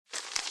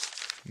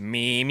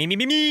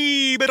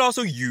Me, but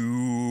also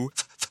you.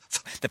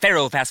 The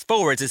Pharaoh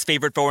fast-forwards his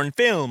favorite foreign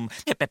film,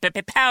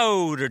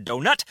 Powder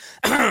Donut.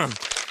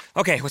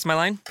 Okay, what's my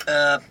line?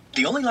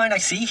 The only line I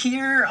see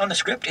here on the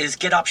script is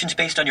get options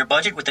based on your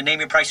budget with the Name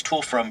Your Price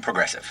tool from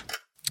Progressive.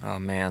 Oh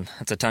man,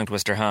 that's a tongue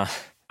twister, huh?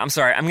 I'm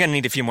sorry, I'm gonna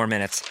need a few more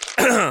minutes.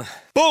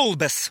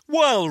 Bulbous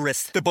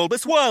Walrus, the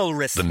Bulbous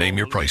Walrus. The Name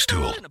Your Price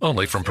tool,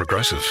 only from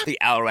Progressive. The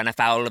owl ran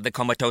afoul of the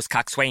comatose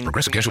coxswain.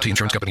 Progressive Casualty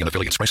Insurance Company and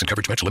affiliates. Price and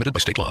coverage match limited by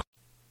state law.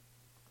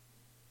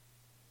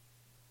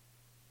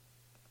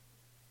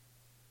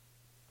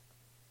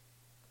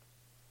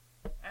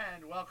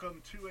 And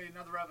welcome to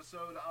another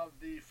episode of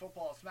the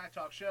Football Smack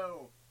Talk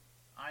Show.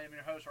 I am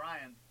your host,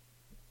 Ryan.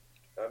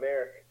 I'm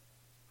Eric.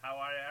 How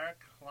are you, Eric?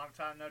 Long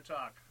time no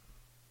talk.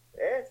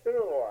 Yeah, it's been a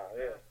little while.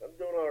 Yeah, I'm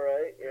doing all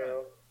right. You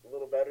know, a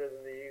little better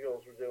than the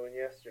Eagles were doing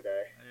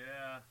yesterday.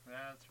 Yeah,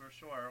 that's for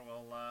sure.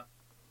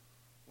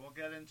 We'll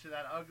get into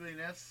that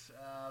ugliness,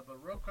 but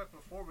real quick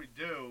before we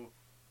do,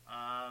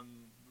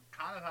 we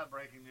kind of have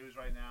breaking news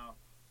right now.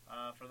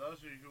 For those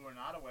of you who are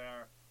not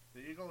aware,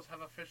 the Eagles have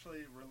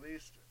officially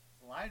released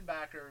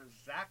linebacker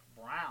Zach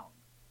Brown,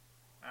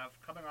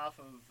 coming off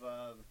of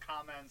the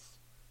comments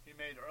he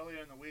made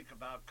earlier in the week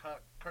about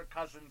Kirk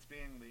Cousins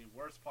being the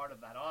worst part of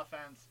that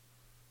offense,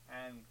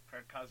 and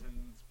Kirk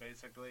Cousins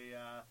basically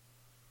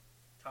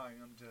telling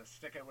him to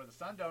stick it where the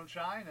sun don't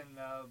shine, and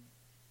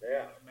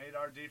made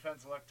our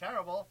defense look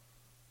terrible.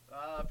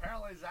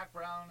 Apparently, Zach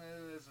Brown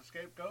is a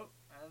scapegoat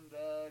and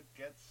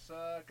gets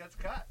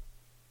cut.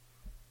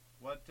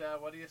 What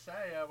do you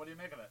say? What do you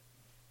make of it?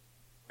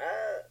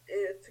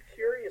 It's a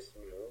curious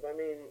move. I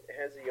mean,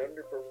 has he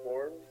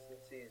underperformed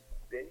since he's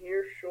been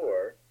here?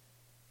 Sure.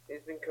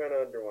 He's been kind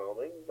of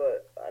underwhelming,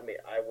 but, I mean,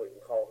 I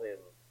wouldn't call him...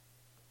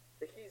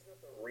 He's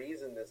not the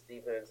reason this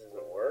defense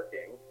isn't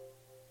working.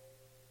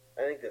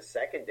 I think the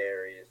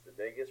secondary is the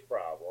biggest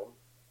problem,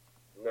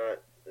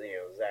 not,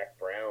 Zach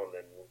Brown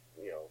and,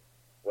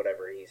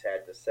 whatever he's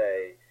had to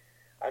say.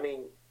 I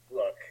mean,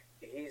 look,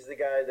 he's the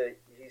guy that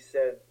he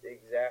said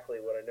exactly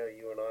what I know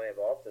you and I have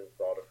often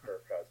thought of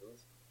Kirk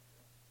Cousins.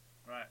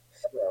 Right.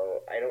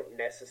 So I don't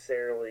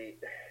necessarily.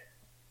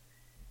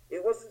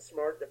 It wasn't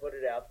smart to put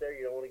it out there.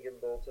 You don't want to give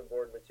him bulletin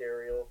board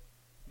material.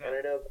 No. And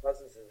I know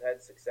Cousins has had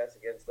success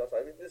against us.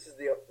 I think this is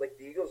the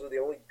Eagles are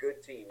the only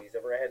good team he's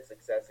ever had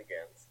success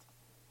against.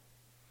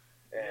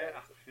 And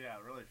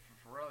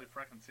really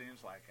freaking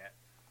seems like it.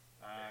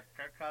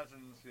 Kirk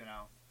Cousins,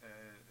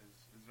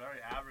 is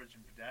very average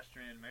and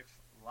pedestrian, makes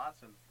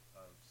lots of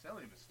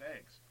silly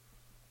mistakes.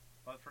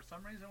 But for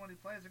some reason, when he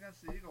plays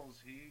against the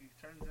Eagles, he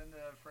turns into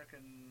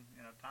frickin'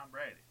 Tom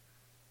Brady.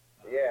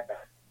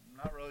 I'm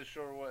not really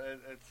sure what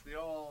it's the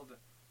old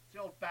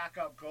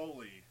backup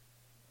goalie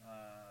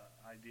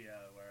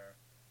idea where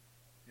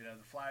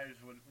the Flyers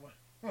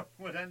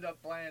would end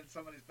up playing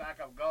somebody's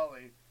backup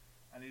goalie,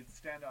 and he'd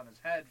stand on his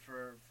head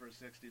for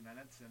 60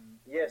 minutes.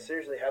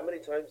 Seriously, how many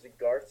times did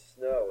Garth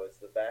Snow, as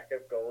the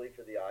backup goalie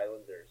for the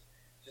Islanders,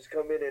 just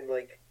come in and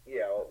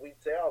we'd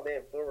say, oh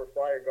man, former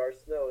Flyer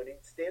Garth Snow, and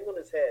he'd stand on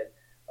his head,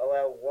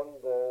 allow one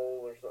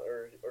goal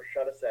or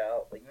shut us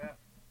out.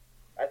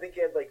 I think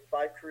he had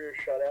 5 career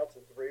shutouts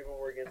and 3 of them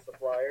were against the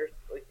Flyers.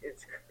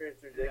 It's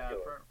ridiculous.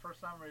 Yeah, for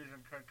some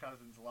reason, Kirk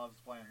Cousins loves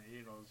playing the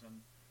Eagles,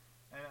 and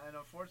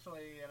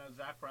unfortunately,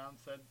 Zach Brown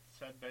said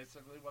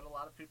basically what a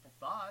lot of people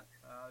thought.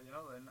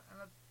 And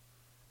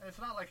it's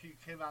not like he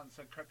came out and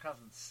said Kirk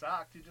Cousins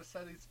sucked. He just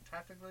said he's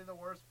technically the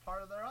worst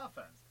part of their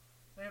offense.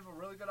 They have a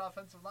really good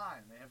offensive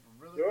line. They have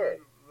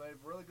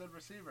really good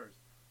receivers.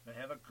 They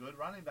have a good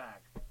running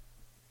back.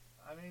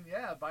 I mean,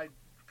 by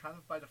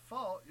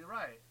default, you're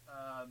right.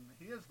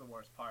 He is the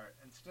worst part,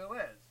 and still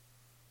is.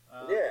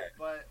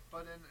 But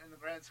in the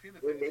grand scheme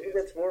of things, maybe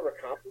that's more of a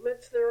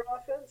compliment to their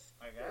offense.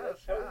 I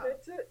guess.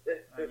 That's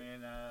it. I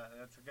mean,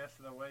 that's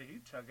the way he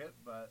took it,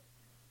 but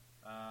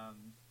I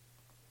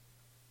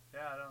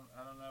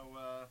don't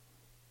know.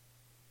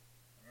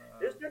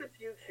 There's been a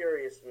few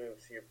curious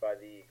moves here by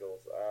the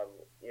Eagles.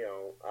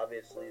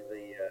 Obviously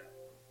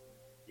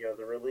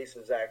the release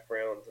of Zach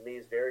Brown to me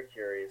is very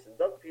curious. And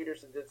Doug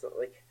Peterson did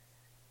something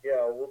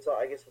we'll talk.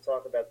 I guess we'll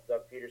talk about the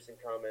Doug Peterson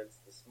comments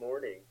this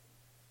morning,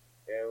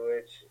 in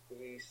which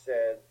he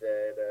said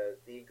that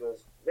the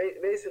Eagles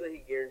basically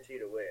he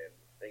guaranteed a win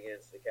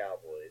against the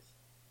Cowboys.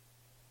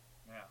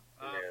 Yeah.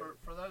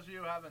 For those of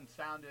you having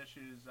sound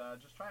issues,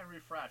 just try and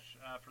refresh.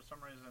 For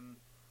some reason,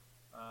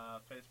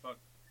 Facebook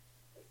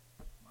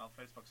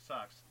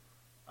sucks.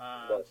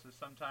 So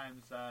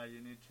sometimes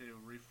you need to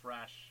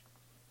refresh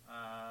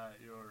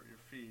your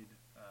feed,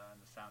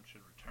 and the sound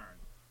should return.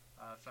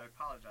 So I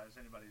apologize to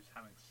anybody who's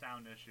having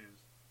sound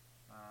issues.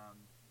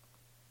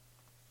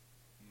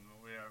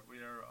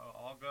 We are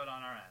all good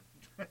on our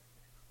end.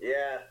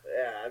 Yeah.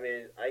 I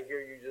mean, I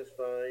hear you just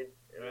fine.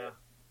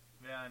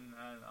 Yeah, and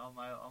all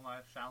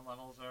my sound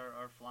levels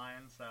are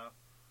flying. So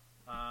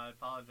I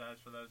apologize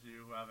for those of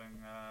you who are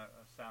having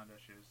sound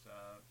issues.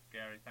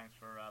 Gary, thanks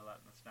for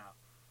letting us know.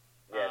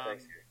 Yeah,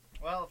 thanks, Gary.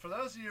 Well, for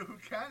those of you who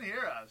can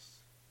hear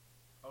us,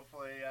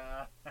 hopefully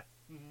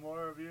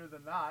more of you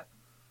than not.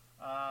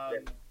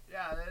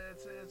 Yeah,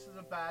 it's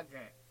a bad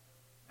game,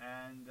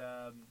 and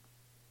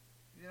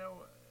you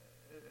know,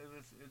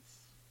 it's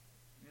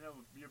you know,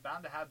 you're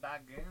bound to have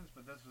bad games,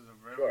 but this was a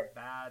really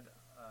bad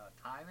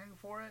timing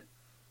for it.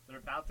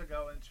 They're about to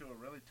go into a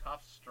really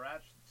tough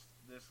stretch.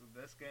 This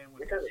game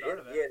was the start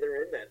of it. Yeah,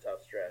 they're in that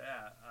tough stretch.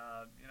 Yeah,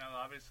 you know,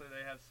 obviously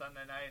they have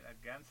Sunday night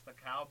against the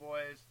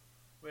Cowboys,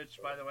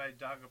 which, by the way,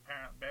 Doug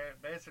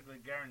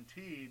basically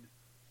guaranteed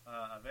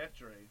a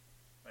victory,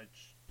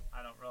 which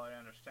I don't really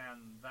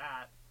understand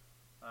that.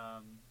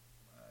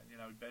 You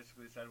know, he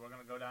basically said, we're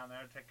going to go down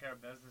there, take care of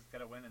business, get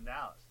a win in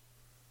Dallas.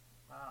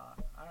 All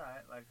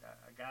right, like,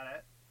 I got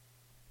it.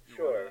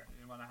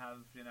 You want to have,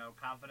 you know,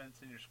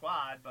 confidence in your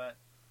squad, but,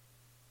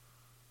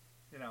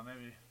 you know,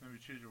 maybe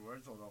choose your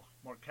words a little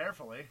more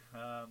carefully.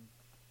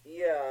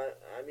 Yeah,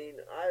 I mean,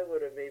 I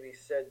would have maybe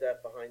said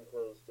that behind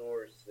closed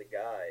doors to the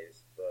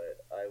guys,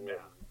 but I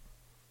wouldn't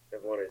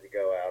have wanted to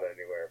go out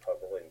anywhere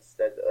publicly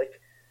instead. Like,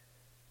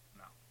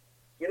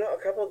 you know,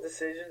 a couple of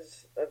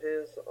decisions of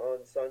his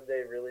on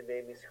Sunday really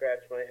made me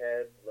scratch my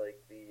head,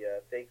 like the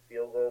fake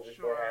field goal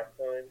before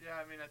halftime. Yeah,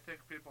 I mean, I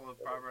think people have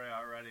probably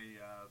already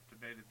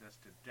debated this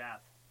to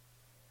death.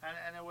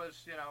 And it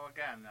was, you know,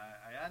 again,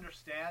 I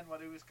understand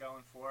what he was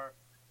going for.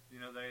 You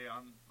know, they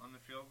on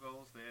the field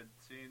goals, they had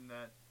seen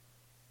that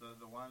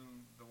the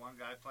one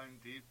guy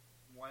playing deep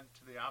went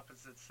to the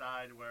opposite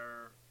side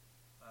where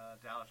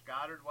Dallas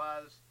Goedert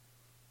was.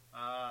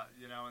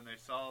 You know, and they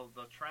saw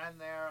the trend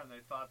there, and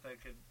they thought they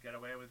could get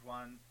away with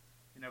one,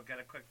 you know, get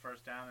a quick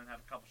first down and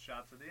have a couple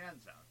shots at the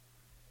end zone.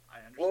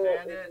 I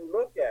understand it. If you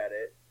look at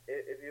it,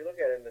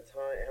 in the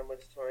time, how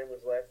much time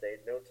was left, they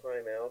had no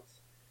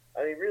timeouts.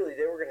 I mean, really,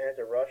 they were going to have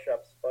to rush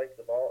up, spike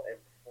the ball, and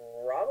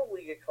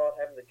probably get caught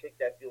having to kick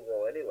that field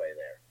goal anyway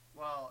there.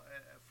 Well,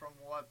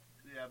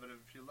 but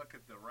if you look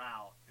at the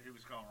route, he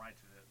was going right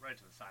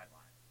to the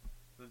sideline.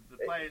 The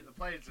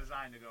play is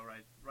designed to go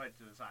right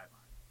to the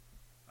sideline.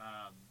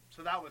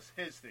 So that was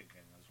his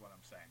thinking, is what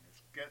I'm saying. Is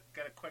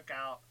get a quick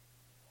out,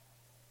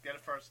 get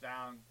a first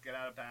down, get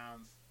out of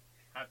bounds,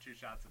 have two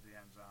shots at the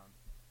end zone,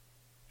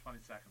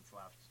 20 seconds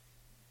left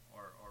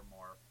or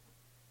more.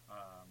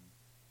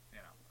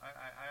 You know,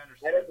 I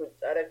understand.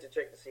 I'd have to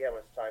check to see how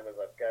much time was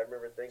left. I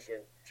remember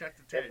thinking, check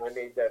the tapes. I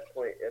made that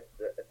point at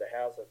the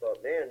house. I thought,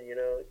 man, you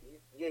know,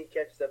 he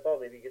catches that ball,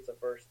 maybe he gets a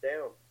first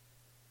down.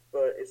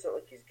 But it's not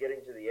like he's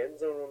getting to the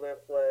end zone on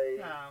that play.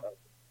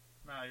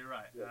 No, you're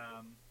right. You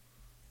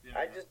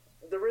know,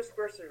 the risk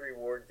versus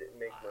reward didn't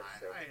make much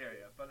sense. I hear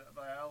you, but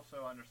I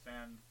also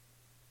understand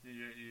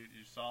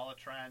you saw a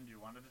trend,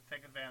 you wanted to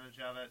take advantage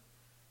of it.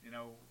 You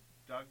know,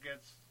 Doug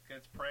gets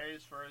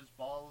praised for his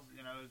balls,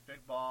 you know, his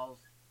big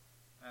balls,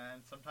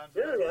 and sometimes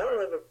I don't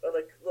have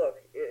look,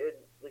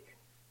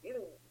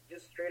 even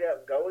just straight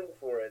out going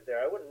for it there,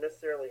 I wouldn't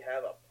necessarily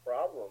have a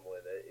problem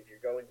with it if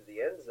you're going to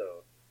the end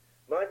zone.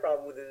 My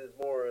problem with it is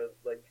more of,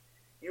 like,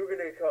 you're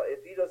going to call,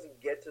 if he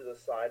doesn't get to the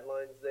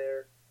sidelines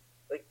there,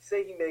 like,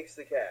 say he makes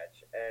the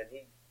catch, and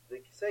he's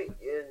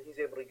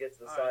able to get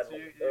to the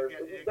sidelines,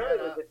 if he's not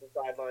able to get to the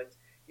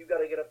sidelines, you've got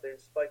to get up there and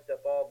spike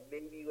that ball.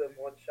 Maybe you have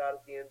one shot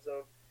at the end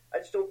zone.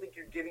 I just don't think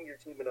you're giving your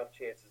team enough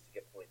chances to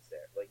get points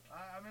there. Like,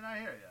 I mean,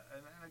 I hear you,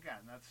 and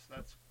again, that's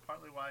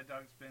partly why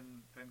Doug's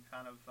been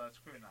kind of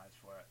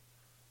scrutinized for it.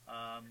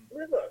 I mean,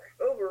 look,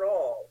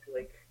 overall,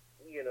 like,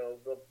 you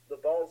know, the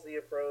ballsy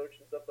approach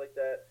and stuff like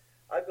that.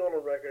 I've gone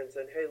on record and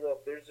said, hey,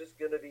 look, there's just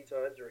going to be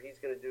times where he's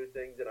going to do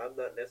things and I'm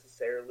not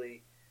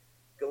necessarily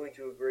going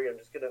to agree.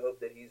 I'm just going to hope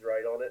that he's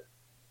right on it.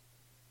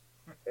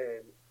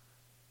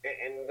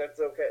 and that's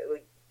okay.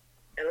 Like,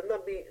 and I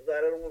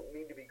don't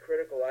mean to be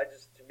critical.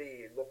 To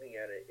me, looking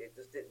at it, it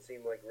just didn't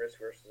seem like risk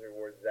versus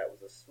reward. That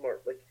was a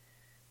smart, like,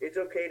 it's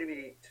okay to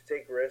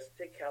take risks,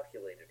 take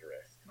calculated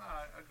risks. No,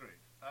 I agree.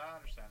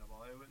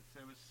 Understandable. It was,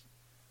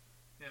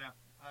 you know,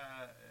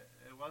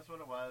 it was what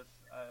it was.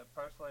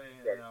 Personally,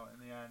 you know, in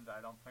the end,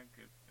 I don't think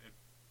it.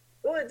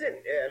 Well, it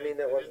didn't. Yeah, I mean,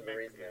 that wasn't the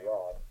reason they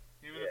lost.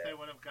 Even if they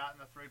would have gotten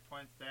the 3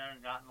 points there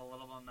and gotten a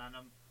little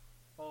momentum,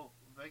 well,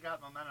 they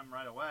got momentum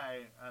right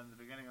away at the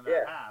beginning of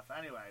that half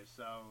anyway,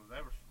 so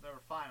they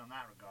were fine on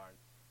that regard.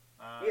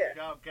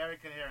 Go, Gary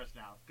can hear us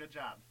now. Good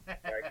job.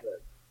 Very good.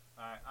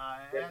 All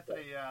right,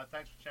 Anthony,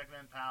 thanks for checking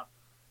in, pal.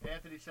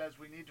 Anthony says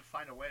we need to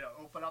find a way to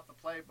open up the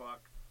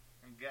playbook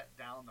and get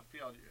down the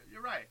field.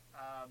 You're right.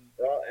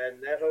 Well, and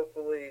that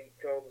hopefully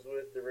comes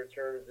with the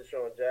return of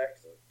Deshaun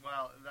Jackson.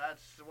 Well,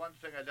 that's one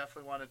thing I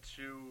definitely wanted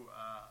to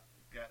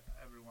get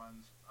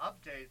everyone's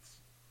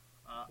updates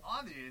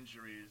on the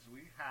injuries.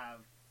 We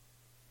have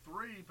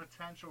 3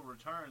 potential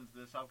returns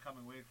this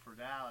upcoming week for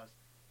Dallas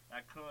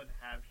that could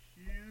have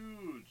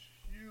huge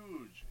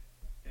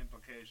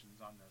implications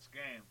on this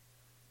game.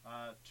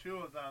 2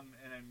 of them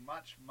in a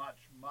much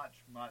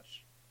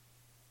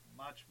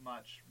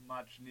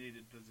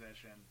needed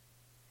position.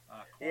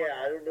 I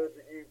don't know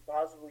that you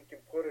possibly can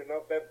put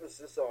enough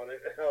emphasis on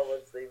it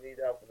unless they need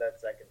help with that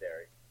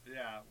secondary.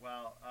 Yeah,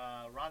 well,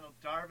 Ronald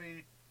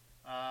Darby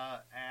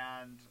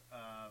and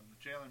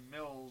Jalen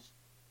Mills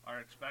are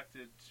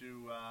expected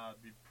to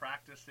be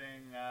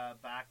practicing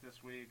back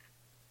this week.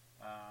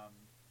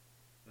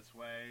 This This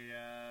way,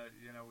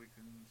 we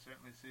can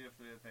certainly see if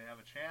they have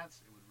a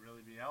chance. It would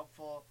really be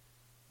helpful.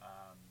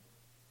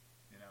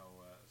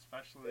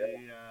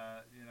 Especially,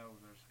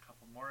 there's a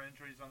couple more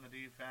injuries on the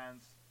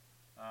defense.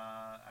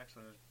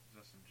 Actually,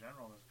 just in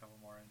general, there's a couple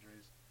more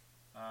injuries.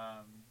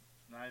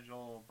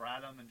 Nigel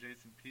Bradham and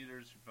Jason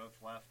Peters, who both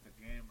left the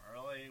game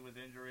early with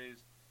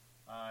injuries.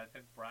 I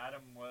think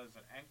Bradham was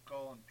an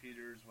ankle and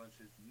Peters was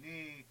his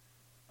knee.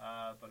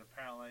 But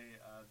apparently,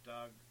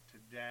 Doug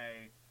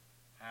today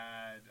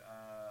had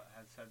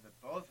said that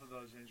both of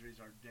those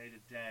injuries are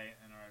day-to-day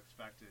and are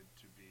expected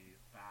to be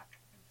back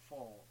in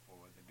full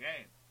for the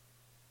game,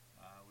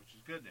 which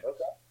is good news.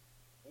 Okay.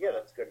 Yeah,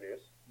 that's good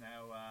news.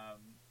 Now,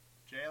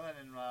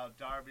 Jalen and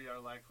Darby are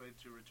likely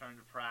to return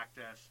to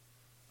practice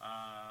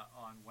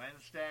on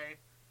Wednesday.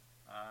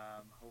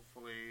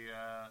 Hopefully,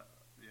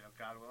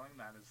 God willing,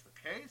 that is the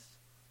case.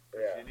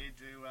 Yeah. You need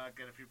to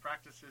get a few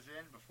practices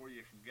in before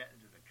you can get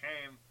into the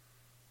game.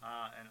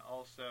 And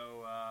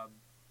also,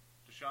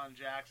 Deshaun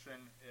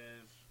Jackson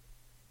is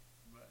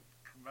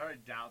very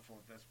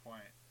doubtful at this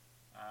point.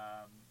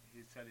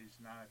 He said he's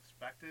not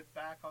expected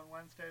back on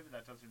Wednesday, but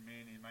that doesn't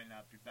mean he might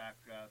not be back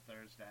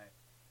Thursday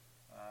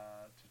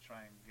to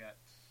try and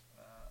get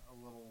a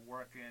little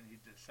work in. He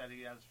just said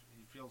he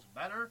feels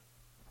better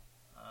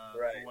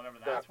Right. for whatever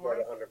Not that's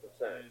quite worth.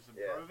 100%. And he's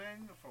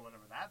improving for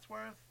whatever that's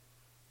worth.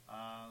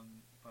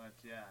 But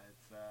yeah,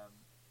 it's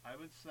I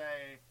would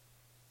say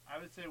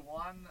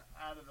 1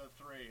 out of the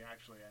 3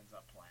 actually ends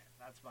up playing.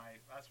 That's my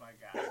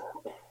guess.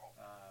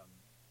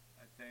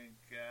 I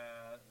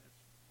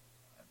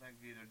think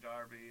either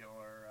Darby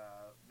or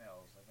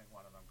Mills. I think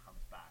one of them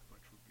comes back,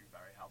 which would be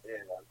very helpful.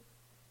 Yeah.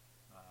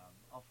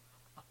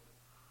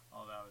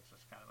 Although it's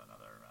just kind of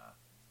another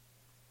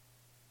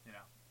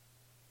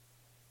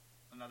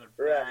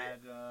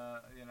Right.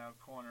 bad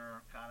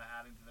corner kind of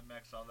adding to the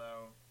mix.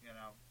 Although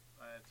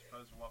I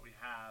suppose what we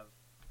have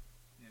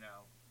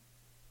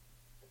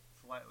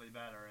slightly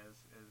better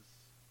is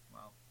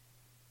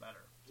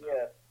better. So,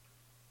 Yeah.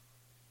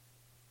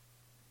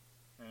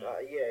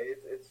 yeah.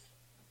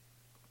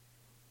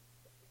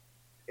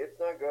 It's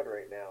not good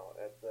right now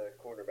at the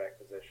cornerback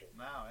position.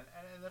 No,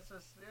 and this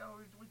is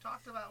we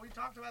talked about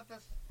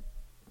this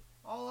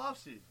all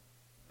offseason.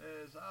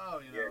 Is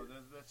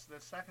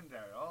this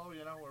secondary.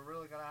 We're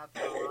really gonna have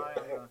to rely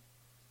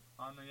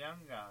on the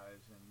young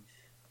guys and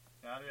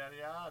yada yada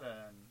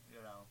yada, and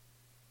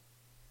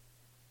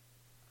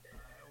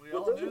we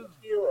all doesn't knew.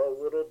 feel a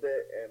little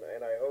bit,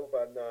 and I hope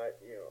I'm not.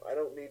 I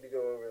don't need to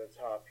go over the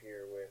top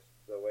here with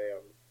the way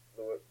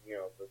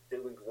the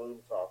doom and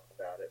gloom talk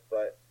about it,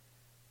 but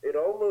it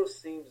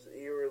almost seems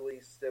eerily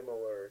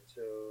similar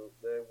to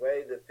the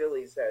way the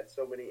Phillies had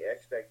so many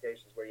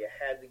expectations, where you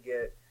had to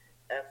get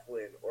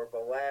Eflin or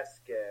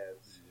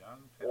Velasquez,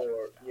 Young pitching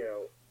or staff.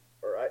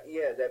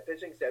 that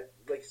pitching staff.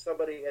 Like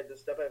somebody had to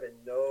step up,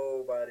 and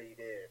nobody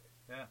did.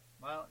 Yeah.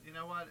 Well, you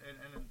know what,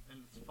 and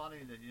it's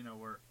funny that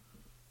we're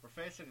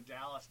facing a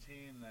Dallas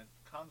team that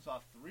comes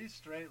off 3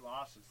 straight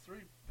losses, 3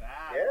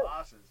 bad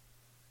losses.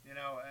 And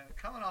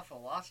coming off a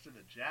loss to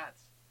the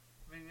Jets.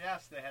 I mean,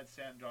 yes, they had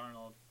Sam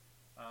Darnold.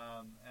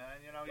 I'm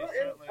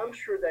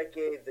sure that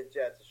gave the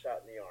Jets a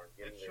shot in the arm.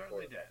 It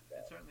certainly did.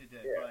 It certainly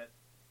did. Yeah.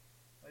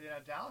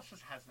 But Dallas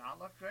just has not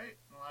looked great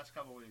in the last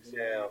couple of weeks.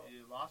 No.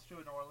 You lost to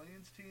a New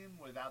Orleans team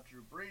without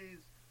Drew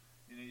Brees.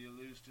 You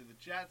lose to the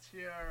Jets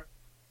here.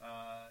 They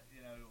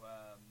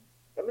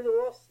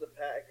lost to the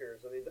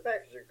Packers. The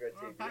Packers are a good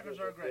team. The Packers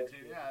are a great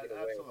team. Yeah,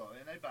 absolutely,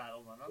 and they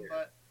battled on them. Yeah.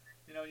 But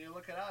you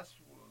look at us.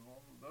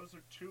 Well, those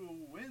are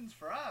 2 wins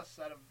for us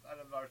out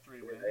of our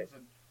 3 wins,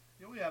 and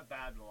we have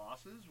bad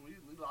losses.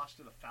 We lost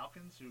to the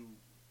Falcons, who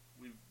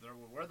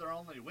we're their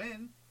only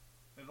win.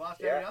 We've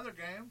lost every other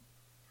game.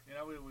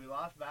 We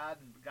lost bad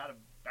and got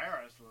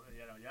embarrassed.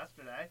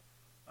 Yesterday,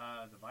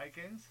 the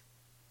Vikings,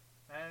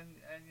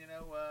 and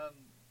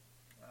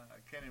I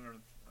can't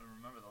even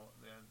remember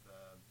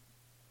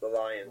the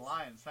Lions. The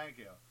Lions, thank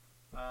you.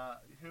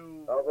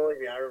 Who? Oh, believe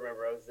me, I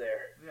remember. I was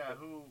there. Yeah,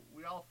 who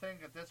we all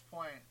think at this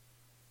point.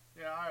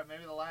 Yeah, all right,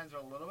 maybe the Lions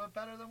are a little bit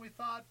better than we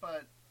thought,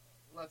 but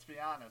let's be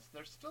honest,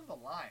 they're still the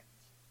Lions.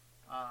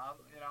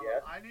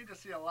 I need to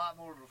see a lot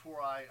more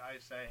before I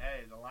say,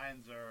 hey, the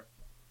Lions are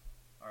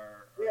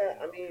a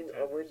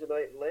win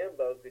tonight in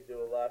Lambeau could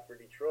do a lot for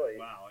Detroit.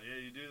 Wow, yeah,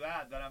 you do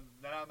that, then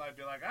I might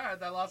be like, all right,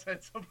 that loss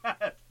ain't so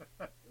bad.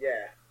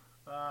 Yeah.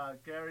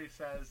 Gary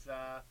says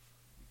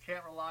you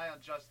can't rely on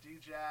just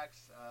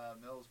Djax.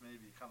 Mills may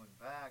be coming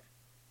back.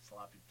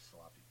 Sloppy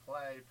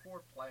play,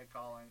 poor play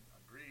calling.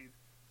 Agreed.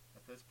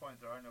 At this point,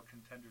 there are no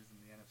contenders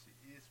in the NFC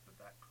East, but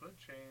that could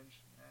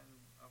change. And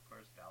of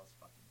course, Dallas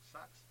fucking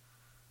sucks.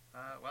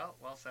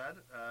 Well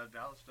said.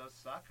 Dallas does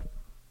suck.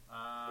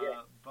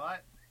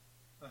 But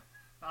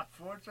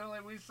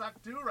unfortunately, we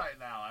suck too right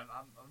now.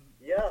 I'm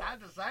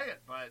sad to say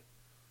it, but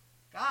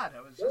God,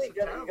 it was just a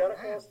terrible game. You got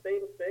to call a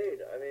spade a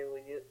spade.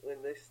 When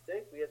they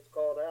stink, we have to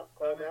call them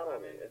out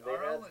on it. And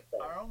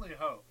our only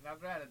hope. Now,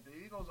 granted, the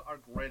Eagles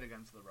are great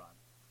against the run,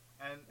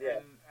 and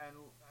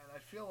I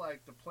feel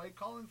like the play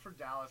calling for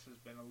Dallas has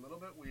been a little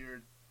bit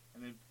weird,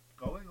 and they've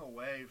going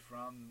away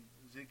from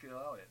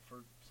Ezekiel Elliott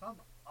for some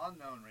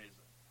unknown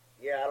reason.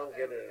 Yeah, I don't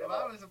get it at If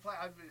all. I was a player,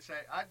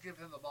 I'd give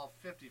him the ball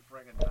 50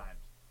 friggin' times.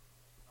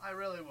 I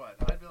really would.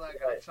 I'd be like,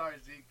 I'm Right. sorry,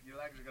 Zeke, your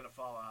legs are gonna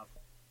fall off,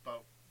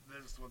 but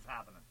this is what's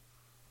happening.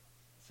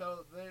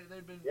 So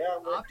they've been Yeah,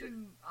 I'm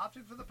with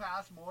opting for the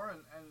pass more,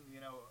 and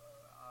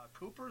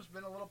Cooper's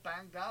been a little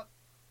banged up.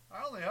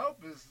 Our only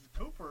hope is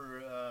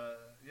Cooper,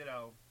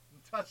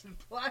 doesn't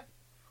play.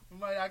 We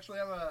might actually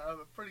have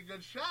a pretty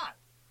good shot.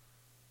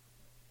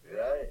 You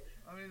know? Right.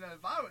 I mean,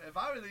 if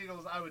I were the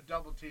Eagles, I would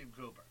double team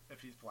Cooper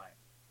if he's playing,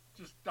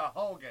 just the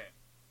whole game.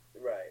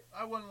 Right.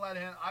 I wouldn't let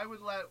him. I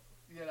would let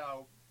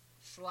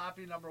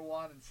Slappy number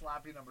 1 and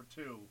Slappy number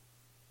 2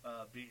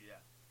 beat you.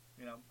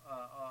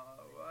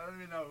 I don't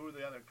even know who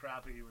the other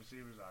crappy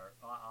receivers are.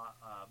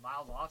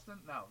 Miles Austin?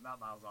 No, not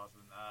Miles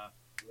Austin.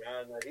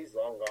 No, he's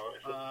long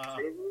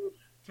gone.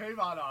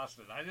 Tavon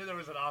Austin. I knew there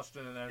was an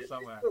Austin in there Is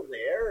somewhere. he still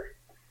there?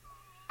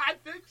 I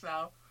think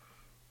so.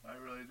 I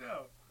really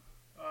do.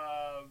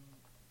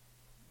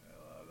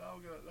 That'll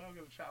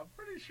get a shot. I'm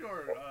pretty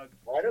sure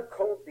I know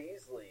Cole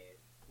Beasley.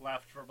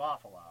 left for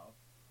Buffalo.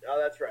 Oh,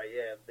 that's right.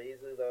 Yeah,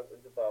 Beasley left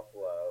into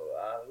Buffalo.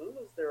 Who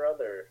was their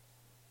other?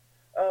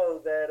 Oh,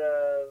 that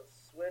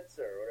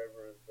Switzer,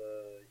 whatever,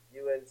 the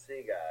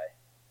UNC guy.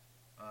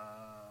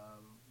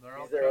 Their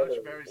He's old their coach,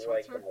 other Barry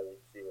white Switzer? guy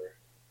receiver.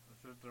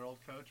 Their old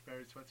coach,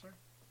 Barry Switzer?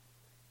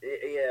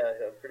 Yeah,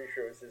 I'm pretty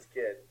sure it was his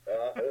kid.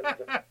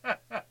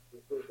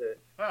 It's good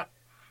stuff.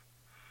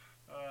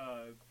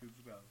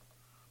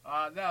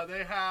 No,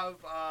 they have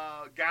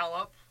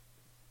Gallup.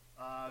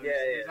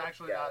 He's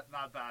actually Gallup.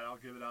 not bad. I'll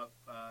give it up.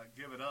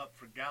 Give it up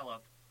for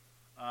Gallup.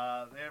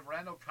 They have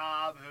Randall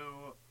Cobb,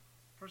 who,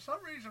 for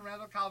some reason,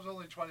 Randall Cobb's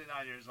only 29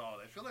 years old.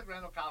 I feel like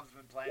Randall Cobb's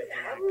been playing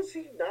for How like was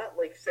he not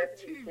like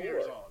 15 74?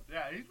 years old.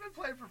 Yeah, he's been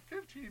playing for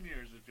 15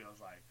 years, it feels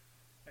like.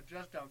 I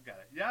just don't get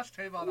it. Yes,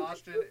 Tavon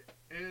Austin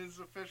is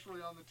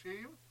officially on the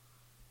team.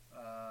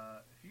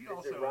 He Is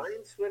also it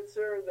Ryan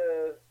Switzer?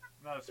 The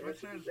no,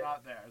 Switzer's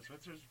not there.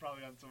 Switzer's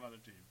probably on some other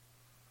team.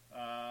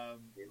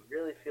 you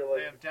really feel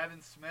They like have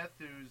Devin Smith,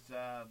 who's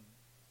out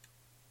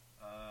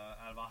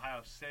of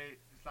Ohio State.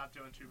 He's not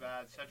doing too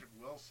bad. Cedric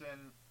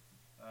Wilson.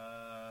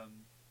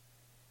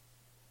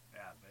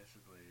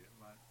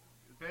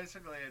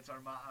 Basically it's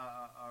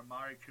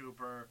Amari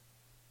Cooper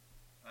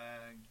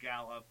and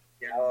Gallup,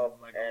 Gallup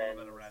like a little and-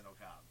 bit of Randall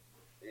Cobb.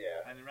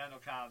 yeah. And Randall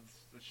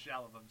Cobb's the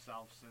shell of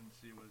himself since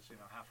he was,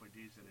 halfway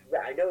decent. Yeah,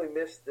 I know he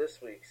missed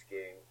this week's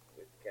game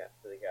with the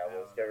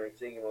Cowboys. Oh, Everyone's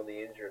seeing him on the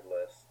injured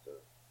list,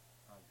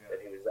 Oh, and good.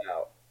 he was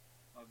out.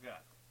 Oh,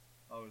 good.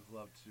 Always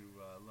love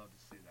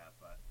to see that.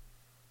 But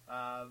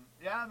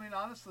yeah, I mean,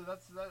 honestly,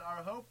 that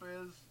our hope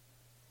is,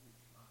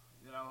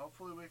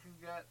 hopefully we can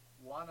get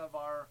one of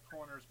our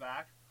corners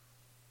back,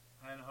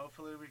 and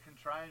hopefully we can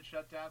try and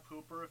shut down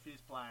Cooper if he's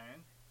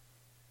playing.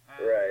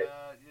 And,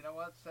 Right. You know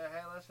what? Say,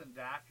 hey, listen,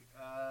 Dak,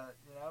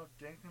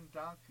 dink and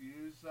dunk,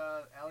 use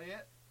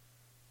Elliott,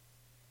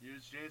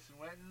 use Jason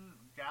Witten,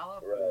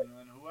 Gallup, Right.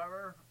 and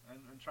whoever,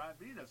 and try and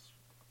beat us.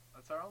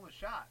 That's our only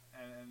shot.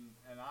 And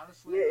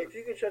honestly, Yeah, if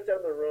you can shut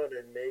down the run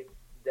and make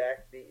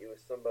Dak beat you with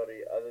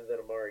somebody other than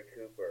Amari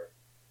Cooper,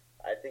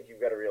 I think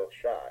you've got a real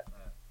shot.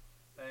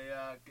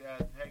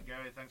 Hey,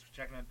 Gary, thanks for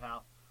checking in,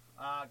 pal.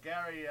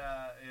 Gary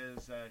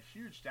is a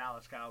huge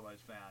Dallas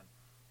Cowboys fan.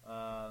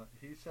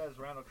 He says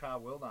Randall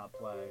Cobb will not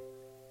play.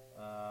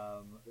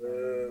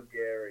 Oh,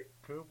 Gary.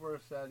 Cooper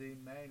said he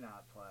may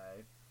not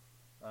play.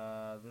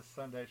 This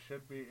Sunday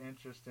should be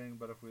interesting,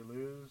 but if we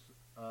lose,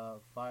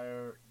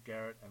 fire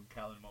Garrett and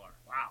Kellen Moore.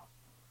 Wow,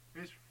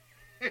 he's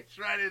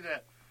ready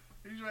to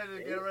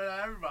get rid of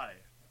everybody.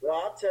 Well,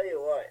 I'll tell you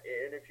what,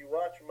 and if you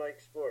watch Mike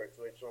Sports,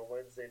 which on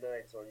Wednesday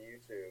nights on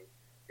YouTube,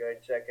 go ahead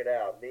and check it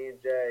out. Me and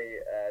Jay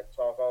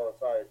talk all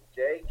the time.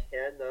 Jay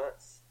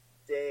cannot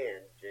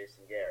stand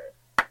Jason Garrett.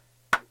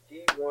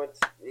 He wants,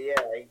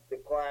 the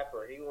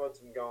clapper. He wants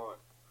him gone.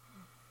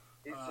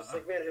 He's just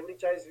like, man, how many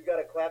times have we got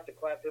to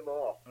clap him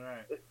off? All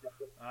right.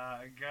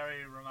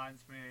 Gary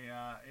reminds me,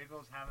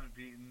 Eagles haven't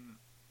beaten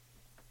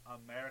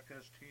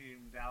America's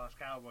team, Dallas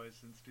Cowboys,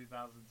 since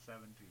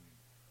 2017.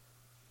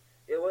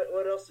 Yeah,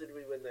 what else did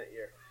we win that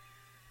year?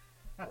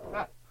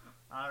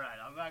 All right,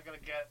 I'm not going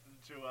to get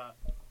into a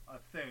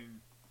thing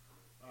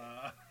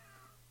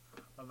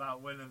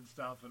about winning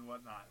stuff and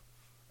whatnot.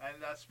 And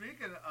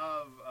speaking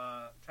of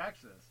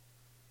Texas,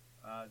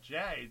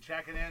 Jay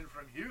checking in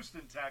from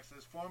Houston,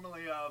 Texas,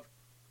 formerly of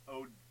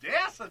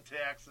Odessa,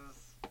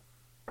 Texas.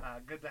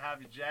 Good to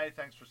have you, Jay.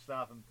 Thanks for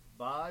stopping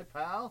by,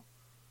 pal.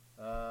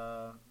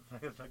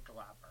 There's a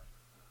clapper.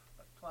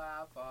 A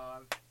clap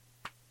on.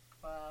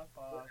 Clap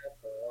on.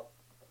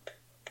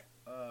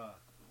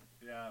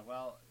 Yeah,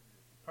 well,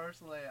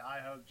 personally, I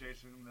hope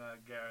Jason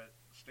Garrett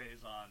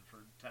stays on for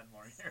 10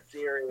 more years.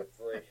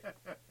 Seriously.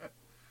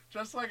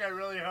 Just like I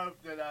really hope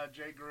that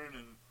Jay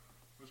Gruden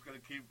was going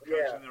to keep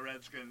coaching the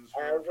Redskins.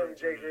 I was hoping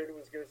Jay Gruden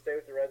was going to stay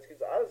with the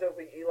Redskins. I was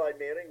hoping Eli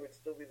Manning would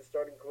still be the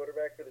starting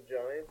quarterback for the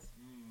Giants.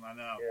 I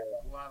know.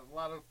 Yeah. A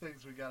lot of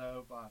things we got to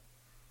hope on.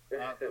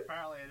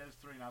 Apparently, it is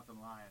 3-0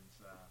 Lions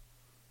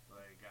So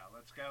there you go.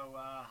 Let's go,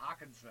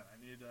 Hawkinson. I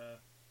need a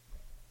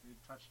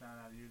touchdown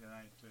out of you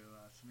tonight to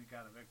sneak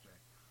out a victory.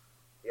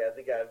 Yeah, I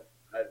think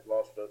I've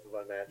lost both of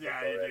my matches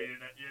already.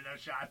 You're no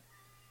shot.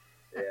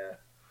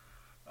 Yeah.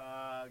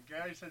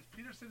 Gary says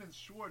Peterson and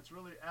Schwartz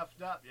really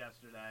effed up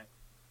yesterday.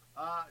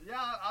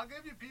 Yeah, I'll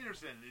give you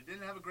Peterson. He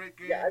didn't have a great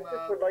game. Yeah, I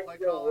just would like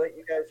to know what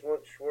you guys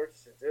want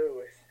Schwartz to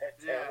do.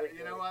 Yeah,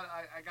 you know what?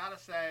 I gotta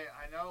say,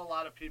 I know a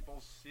lot of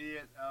people see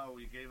it. Oh,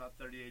 he gave up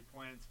 38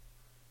 points.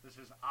 This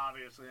is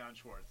obviously on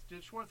Schwartz.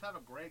 Did Schwartz have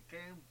a great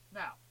game?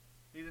 No,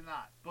 he did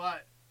not.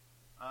 But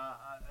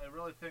I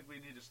really think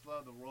we need to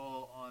slow the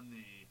roll on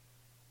the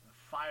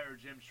fire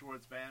Jim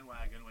Schwartz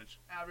bandwagon,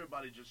 which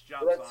everybody just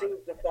jumps on. That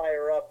seems to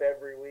fire up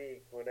every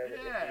week whenever.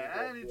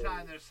 Yeah,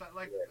 anytime there's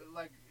like,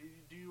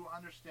 do you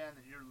understand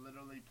that you're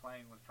literally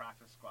playing with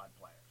practice squad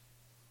players?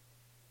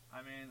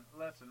 I mean,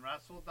 listen,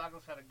 Russell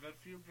Douglas had a good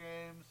few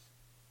games,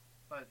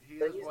 but he's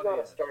not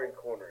a starting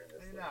corner in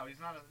this. No, he's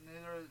not.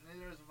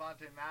 Neither is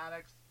Avonte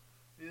Maddox.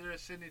 Neither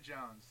is Sidney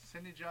Jones.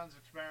 Sidney Jones'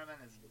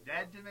 experiment is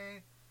dead to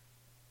me.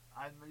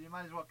 You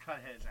might as well cut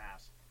his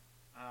ass.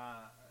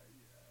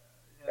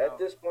 At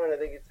this point, I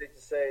think it's safe to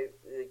say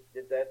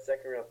that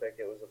second round pick,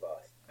 it was a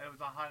bust. It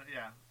was 100.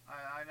 Yeah,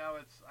 I know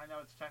it's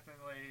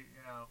technically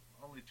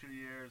only 2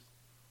 years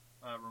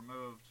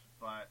removed,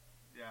 but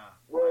yeah.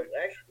 Well,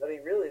 actually, I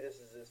mean, really,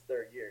 this is his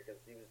third year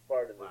because he was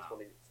part of the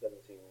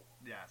 2017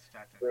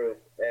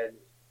 group, and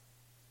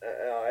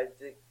I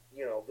think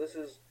this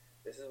is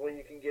when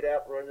you can get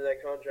out and run to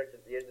that contract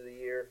at the end of the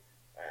year.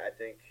 I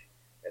think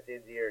at the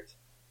end of the year, it's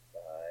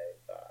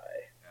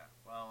bye. Yeah.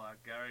 Well,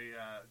 Gary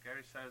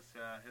says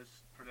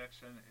his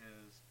prediction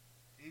is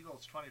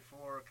Eagles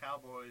 24,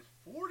 Cowboys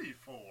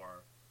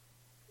 44.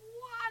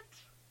 What?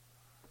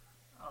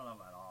 I don't know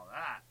about all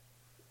that.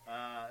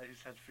 He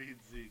said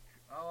feed Zeke.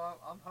 Oh,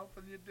 I'm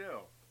hoping you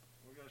do.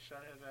 We're going to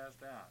shut his ass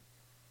down.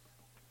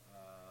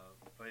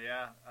 But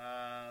yeah,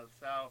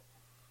 so,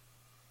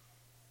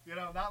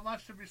 not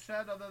much to be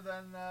said other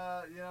than,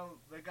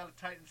 they got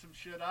to tighten some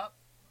shit up.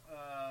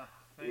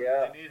 They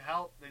need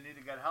help. They need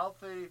to get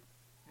healthy.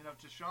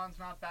 Deshaun's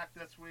not back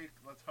this week.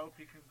 Let's hope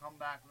he can come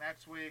back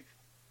next week.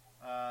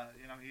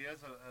 He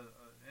is an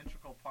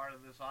integral part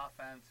of this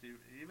offense.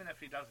 Even if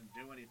he doesn't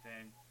do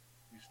anything,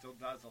 he still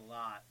does a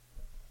lot.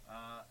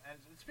 And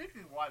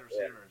speaking of wide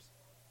receivers,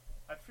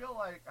 I feel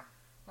like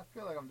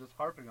I'm just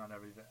harping on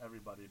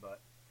everybody, but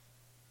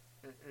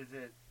is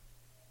it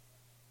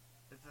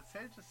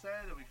safe to say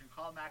that we can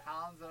call Mac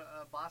Hollins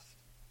a bust?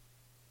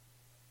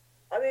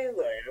 I mean,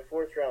 look, a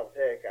fourth round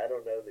pick, I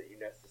don't know that you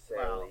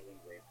necessarily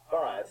need a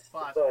bust.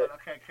 But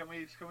okay, can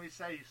we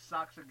say he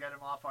sucks and get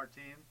him off our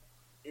team?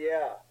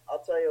 Yeah, I'll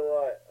tell you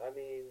what. I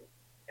mean,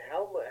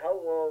 how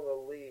long a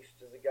leash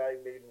does a guy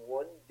who made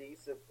one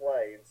decent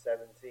play in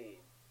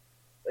 17?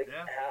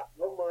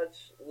 How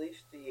much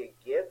leash do you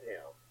give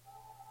him?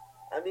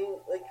 I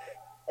mean,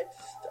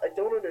 I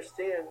don't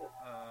understand.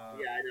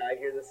 I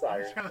hear the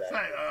sirens. I was going to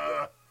say,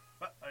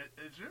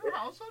 is your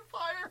house on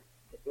fire?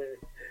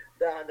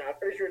 No, I'm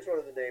pretty sure it's one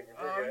of the neighbors.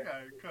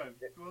 Okay,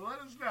 good. Well,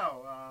 let us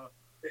know.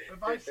 If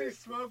I see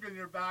smoke in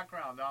your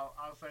background,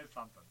 I'll say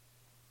something.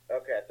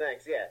 Okay,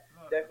 thanks. Yeah,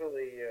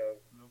 definitely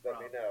let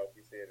me know if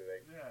you see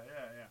anything.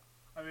 Yeah.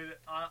 I mean,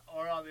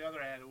 or on the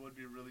other hand, it would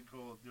be really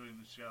cool doing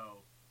the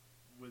show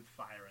with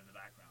fire in the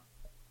background.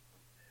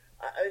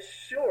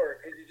 Sure.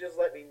 Could you just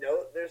let me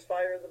know that there's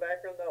fire in the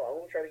background, though? I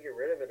won't try to get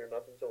rid of it or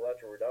nothing until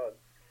after we're done.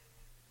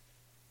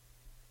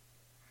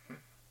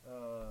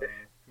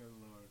 Good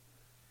lord.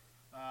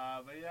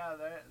 But yeah,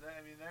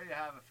 there you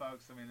have it,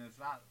 folks. I mean, there's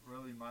not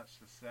really much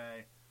to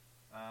say.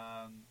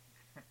 I'm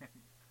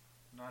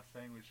not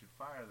saying we should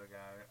fire the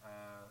guy.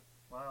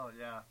 Well,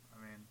 yeah, I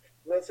mean...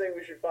 I'm not saying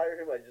we should fire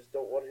him, I just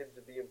don't want him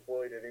to be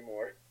employed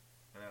anymore.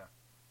 Yeah.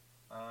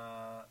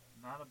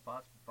 Not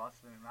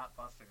busting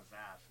his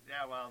ass.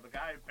 Yeah, well, the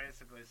guy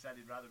basically said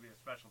he'd rather be a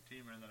special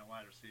teamer than a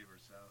wide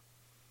receiver, so...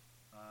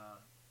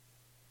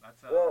 That's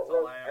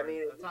all I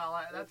need to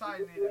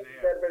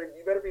hear.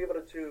 You better be able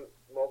to do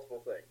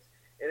multiple things.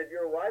 And if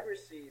you're a wide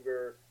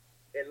receiver,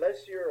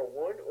 unless you're a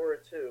 1 or a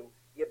 2,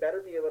 you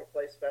better be able to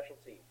play special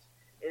teams.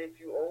 And if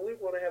you only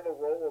want to have a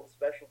role on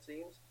special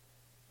teams,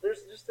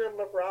 there's just not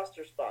enough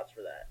roster spots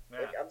for that.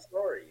 Yeah. I'm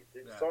sorry,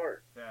 there just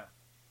aren't. Yeah.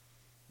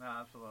 No,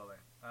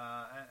 absolutely.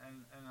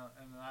 And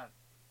that,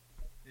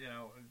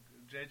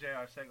 J.J.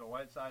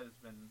 Arcega-Whiteside has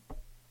been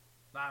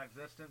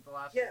non-existent the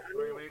last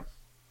 3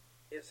 weeks.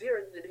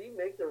 Did he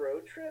make the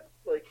road trip?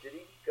 Did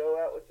he go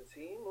out with the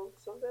team on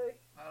Sunday?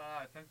 I don't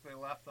know. I think they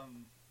left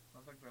him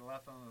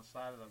on the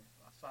side of the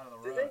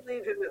road. Did they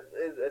leave him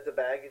at the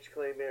baggage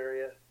claim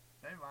area?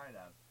 They might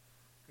have,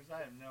 because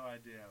I have no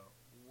idea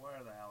where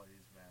the hell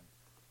he's been.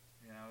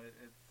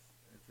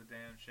 It's a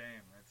damn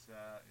shame. It's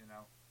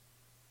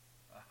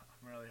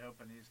I'm really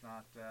hoping he's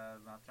not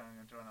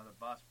turning into another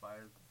bust by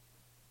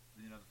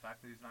the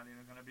fact that he's not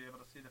even going to be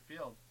able to see the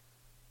field.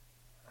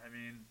 I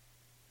mean.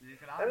 You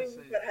can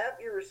obviously... you've got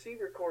half your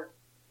receiver core.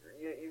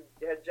 You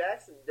had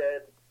Jackson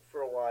dead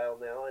for a while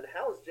now, and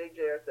how is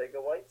J.J.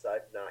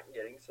 Arcega-Whiteside not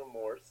getting some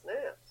more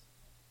snaps?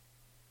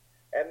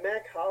 And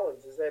Mac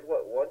Hollins has had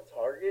one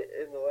target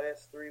in the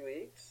last 3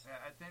 weeks. Yeah,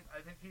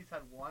 I think he's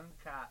had one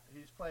cat.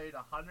 He's played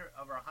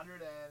over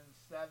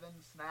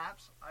 107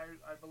 snaps,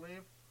 I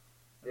believe,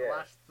 in the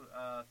last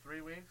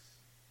 3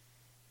 weeks,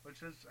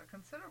 which is a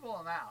considerable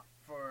amount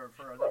for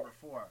a number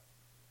 4.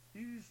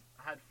 He's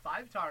had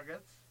 5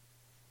 targets,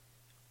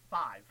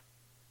 5,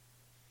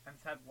 and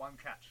he's had 1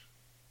 catch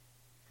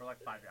for like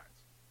 5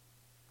 yards.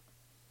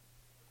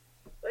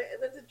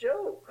 That's a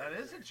joke. That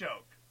is a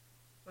joke.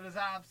 That is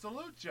an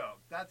absolute joke.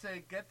 That's a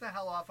get the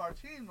hell off our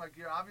team. Like,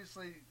 you're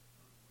obviously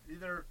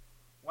either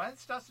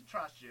Wentz doesn't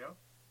trust you,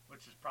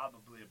 which is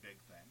probably a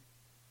big thing.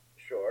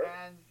 Sure.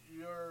 And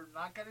you're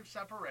not getting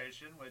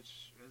separation,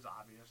 which is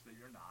obvious that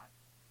you're not.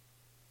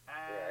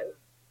 And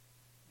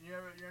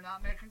you're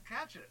not making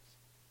catches.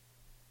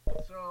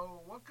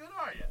 So what good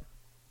are you?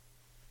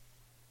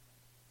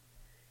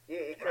 Yeah,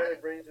 it kind of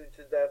brings me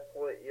to that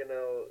point, in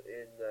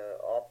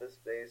Office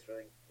Space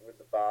with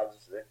the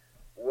Bobs.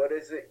 What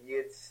is it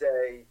you'd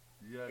say?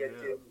 Get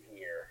in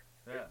here.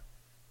 Yeah.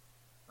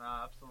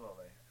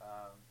 Absolutely.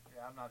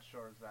 I'm not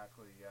sure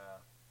exactly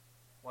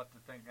what to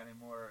think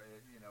anymore.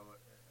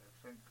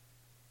 I think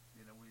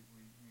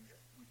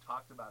we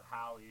talked about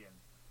Howie and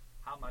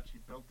how much he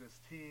built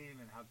this team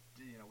and how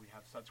we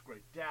have such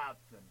great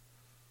depth and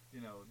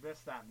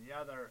this, that, and the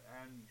other.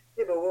 And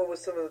yeah, but what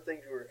was some of the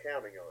things we were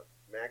counting on?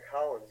 Mac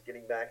Hollins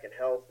getting back and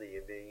healthy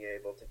and being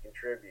able to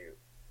contribute.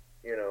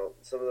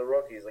 Some of the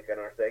rookies like an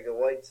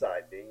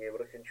Arcega-Whiteside being able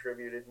to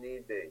contribute if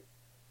need be.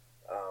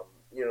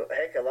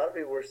 Heck, a lot of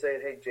people were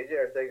saying, hey, J.J.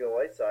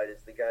 Arcega-Whiteside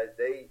is the guy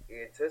they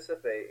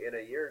anticipate in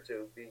a year or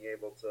two being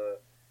able to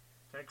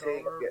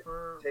take over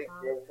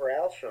for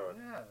Alshon.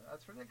 Yeah,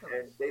 that's ridiculous.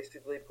 And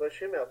basically push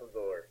him out the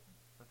door.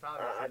 That's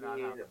obviously not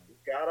happening.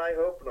 God, I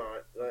hope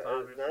not. Not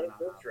at this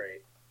happening.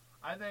 rate.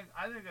 I think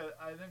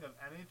of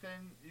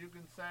anything you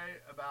can say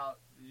about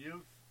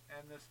youth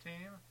and this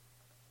team,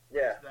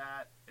 yeah, is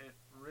that it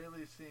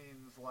really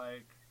seems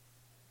like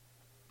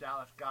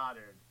Dallas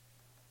Goedert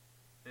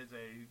is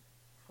a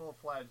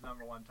full-fledged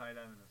number 1 tight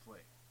end in this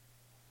league.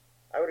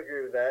 I would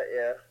agree with that.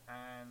 Yeah.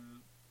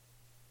 And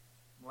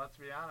let's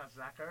be honest,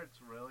 Zach Ertz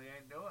really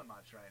ain't doing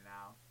much right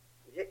now.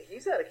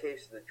 He's had a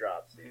case of the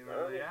drops. He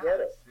really has.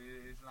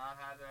 He's not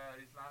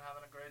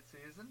having a great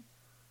season,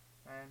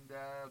 and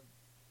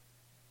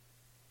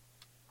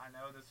I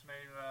know this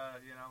may I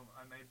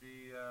may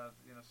be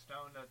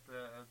stoned at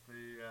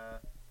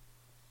the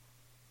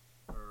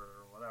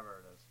or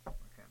whatever it is. I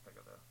can't think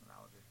of the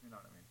analogy. You know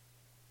what I mean?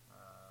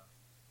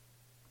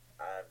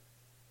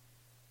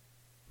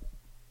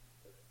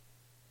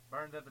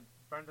 Burned at the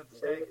stake. Burned at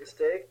the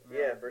stake?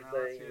 Yeah, for no,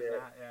 saying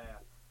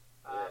yeah.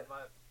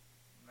 But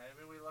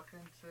maybe we look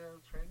into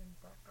trading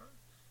Zach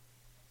Ertz.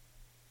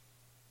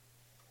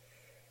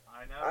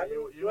 I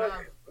know you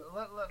have.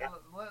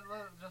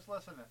 Just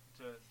listen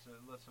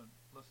listen.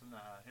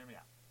 Hear me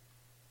out.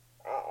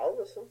 I'll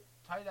listen.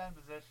 Tight end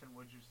position,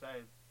 would you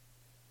say, is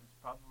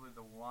probably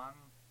the one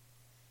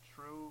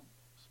true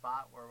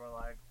spot where we're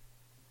like,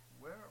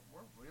 we're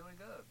really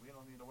good. We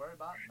don't need to worry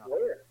about nothing.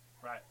 Sure.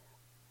 Right.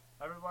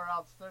 Everywhere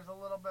else, there's a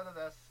little bit of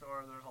this,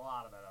 or there's a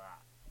lot of it of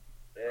that.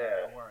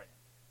 Yeah. Don't worry.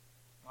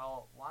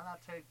 Well, why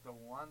not take the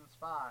one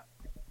spot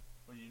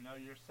where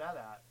you're set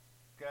at,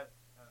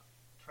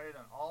 trade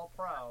an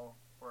All-Pro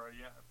for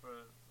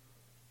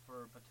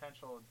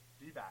potential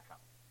D-back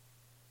help?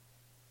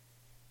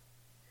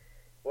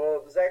 Well,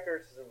 if Zach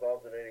Ertz is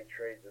involved in any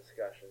trade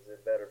discussions,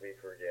 it better be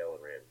for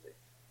Jalen Ramsey.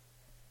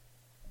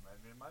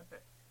 Maybe it might be.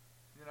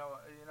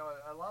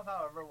 I love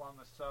how everyone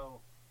was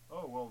so,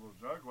 oh, well, the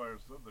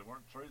Jaguars said they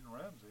weren't trading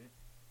Ramsey.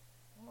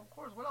 Well, of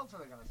course, what else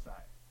are they going to say?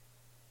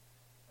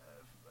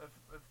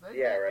 If they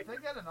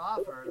get an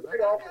offer, they're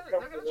going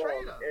to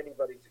trade him.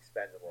 Anybody's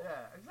expendable.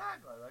 Yeah,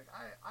 exactly. Like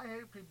I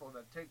hate people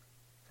that take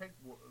the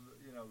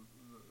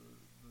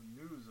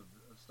news of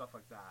stuff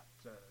like that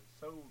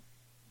so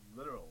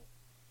literal.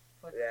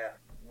 Like, yeah.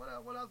 What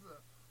else?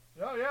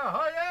 Oh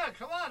yeah,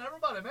 come on,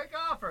 everybody, make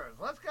offers.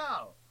 Let's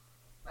go.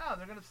 No,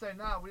 they're going to say,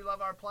 no, we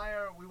love our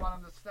player. We want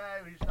him to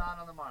stay. He's not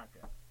on the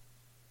market.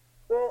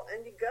 Well,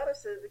 and you got to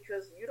say it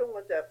because you don't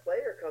want that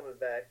player coming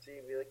back to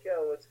you and be like,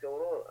 yo, what's going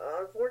on?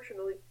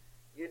 Unfortunately,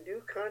 you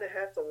do kind of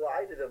have to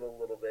lie to them a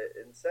little bit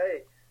and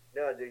say,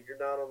 no, dude,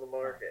 you're not on the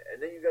market. And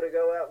then you got to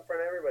go out in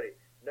front of everybody.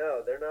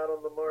 No, they're not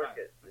on the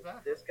market. Right,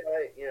 exactly. This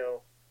guy,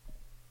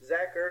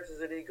 Zach Ertz is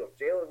an Eagle.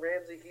 Jalen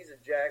Ramsey, he's a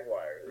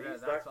Jaguar. Yeah,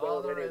 he's that's not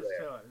all going there is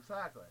anywhere. to it.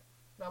 Exactly.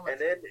 And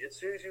then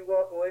as soon as you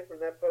walk away from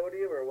that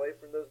podium or away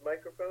from those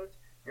microphones,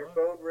 your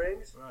phone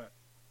rings. Right.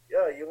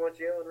 Yeah, you want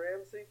Jalen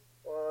Ramsey?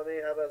 Well, I mean,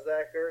 how about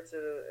Zach Ertz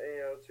and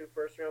 2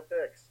 first-round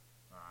picks?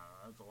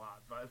 That's a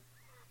lot, but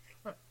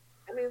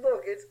I mean,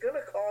 look, it's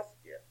gonna cost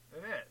you.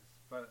 It is,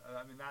 but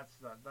I mean that's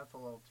a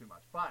little too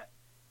much. But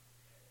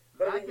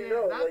I mean,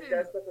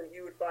 that's something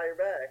he would fire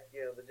back.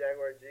 The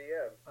Jaguar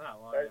GM.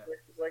 Oh, well, yeah.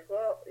 It's like,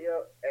 well,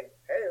 and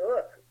hey,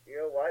 look,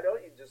 why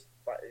don't you just,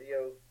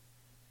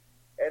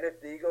 and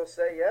if the Eagles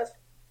say yes,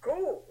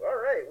 cool,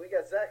 all right, we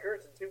got Zach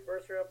Ertz and 2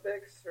 first-round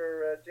picks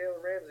for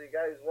Jalen Ramsey, a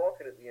guy who's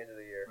walking at the end of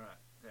the year. Right.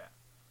 Yeah.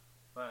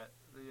 But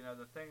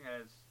the thing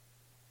is,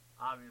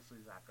 obviously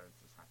Zach Ertz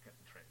is not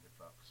getting traded,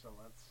 folks. So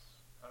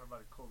let's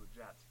everybody cool the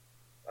jets.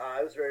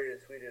 I was ready to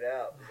tweet it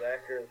out.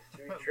 Zach Ertz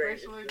to be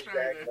traded. Officially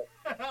traded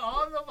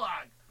on the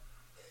block.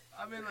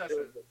 I mean,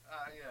 listen.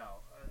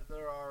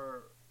 There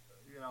are.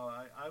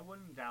 I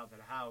wouldn't doubt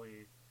that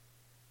Howie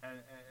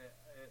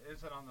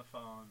isn't on the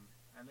phone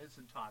and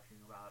isn't talking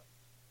about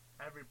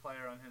every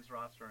player on his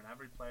roster and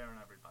every player on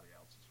everybody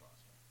else's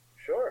roster.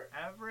 Sure.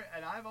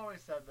 And I've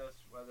always said this,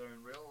 whether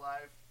in real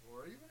life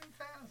or even in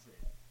fantasy,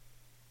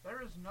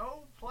 there is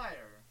no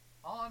player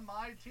on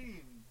my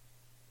team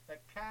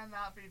that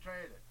cannot be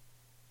traded.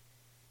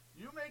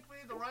 You make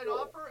me the right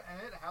offer and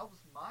it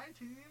helps my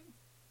team,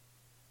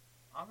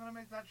 I'm going to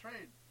make that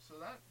trade. So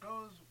that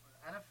goes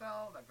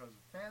NFL, that goes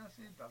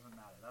fantasy, doesn't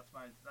matter. That's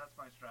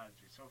my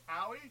strategy. So if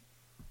Howie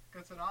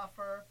gets an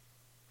offer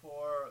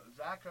for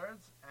Zach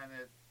Ertz and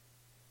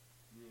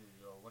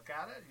you'll look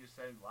at it and you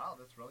say, wow,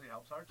 this really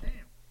helps our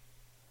team,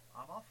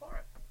 I'm all for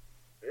it.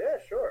 Yeah,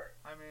 sure.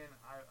 I mean,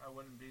 I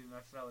wouldn't be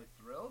necessarily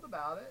thrilled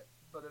about it,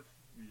 but if,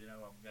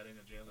 I'm getting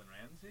a Jalen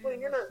Ramsey. Well,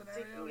 you're not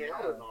seeking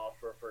out an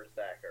offer for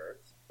Zach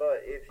Ertz,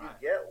 but if you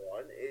get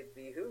one, it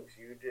behooves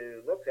you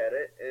to look at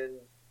it and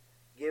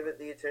give it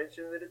the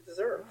attention that it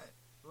deserves. Right.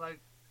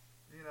 Like,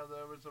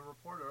 there was a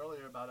report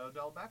earlier about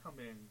Odell Beckham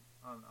being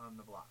on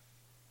the block.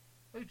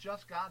 They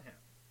just got him.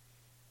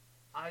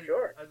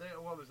 Sure. I think,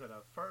 what was it,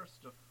 a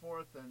first, a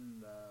fourth,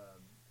 and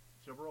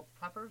Jabril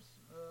Peppers,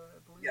 I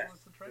believe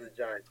was the trade? The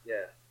Giants,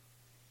 yeah.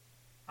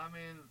 I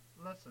mean,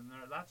 listen,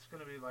 that's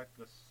going to be like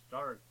the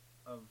start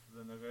of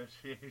the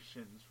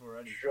negotiations for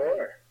any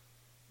trade.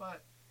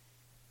 But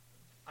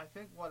I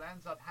think what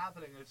ends up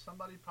happening is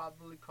somebody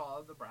probably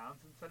called the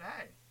Browns and said,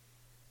 hey,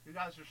 you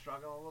guys are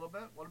struggling a little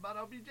bit. What about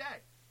OBJ?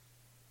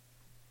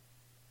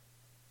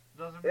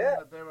 Doesn't mean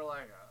that they were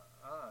like,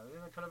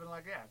 it could have been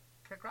like, yeah,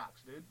 kick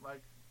rocks, dude.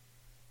 Like,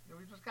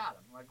 we just got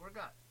him. Like, we're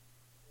good.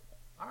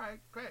 All right,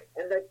 great.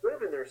 And that could have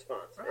been the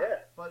response,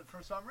 yeah. But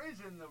for some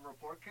reason, the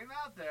report came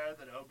out there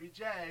that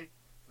OBJ,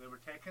 they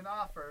were taking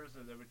offers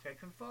or they were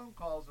taking phone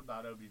calls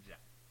about OBJ.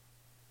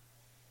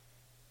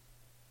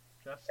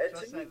 Just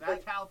saying,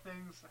 that's how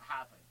things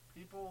happen.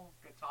 People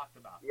get talked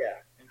about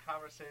in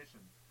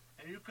conversation.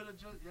 And you could have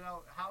just,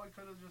 Howie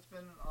could have just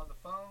been on the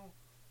phone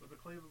with the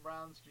Cleveland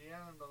Browns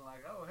GM and been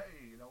like, oh,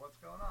 hey,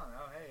 what's going on?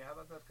 Oh, hey, how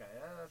about this guy?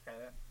 Yeah, this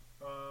guy.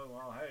 Oh,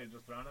 well, hey,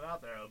 just throwing it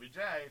out there, OBJ.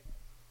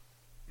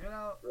 You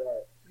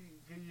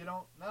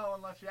don't know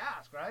unless you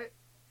ask, right?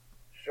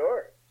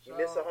 Sure. You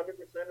miss 100%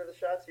 of the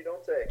shots you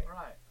don't take.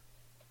 Right.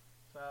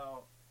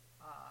 So,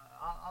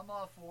 I'm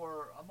all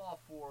for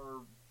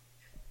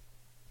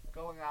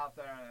going out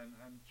there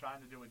and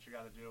trying to do what you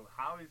got to do.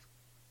 Howie's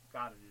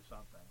got to do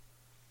something.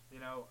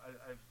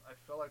 I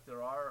feel like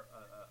there are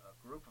a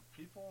group of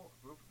people,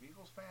 a group of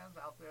Eagles fans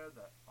out there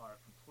that are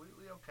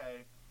completely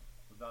okay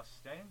with us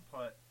staying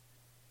put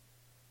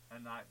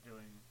and not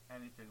doing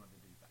anything with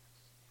the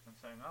defense and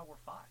saying, "Oh,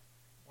 we're fine.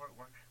 We're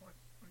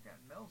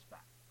getting Mills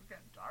back. We're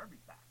getting Darby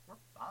back. We're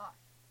fine."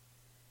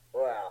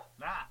 Wow.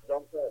 Nah.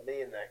 Don't put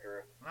me in that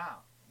group.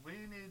 Now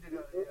we need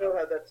to go. You know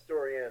how that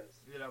story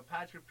ends.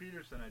 Patrick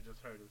Peterson, I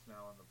just heard, is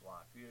now on the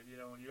block. You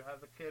have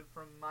the kid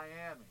from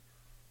Miami.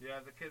 You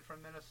have the kid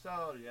from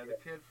Minnesota. You have the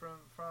kid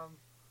from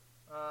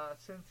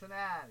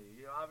Cincinnati.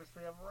 You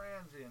obviously have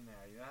Ramsey in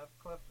there. You have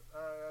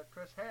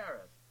Chris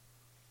Harris.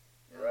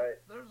 Right.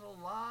 There's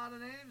a lot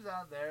of names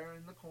out there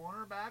in the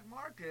cornerback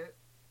market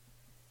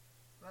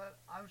that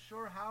I'm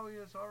sure Howie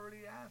has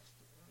already asked.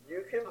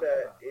 You can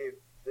bet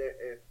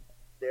if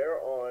they're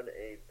on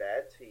a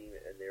bad team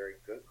and they're a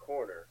good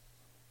corner,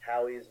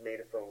 Howie has made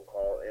a phone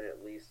call and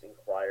at least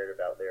inquired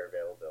about their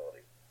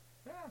availability.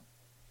 Yeah.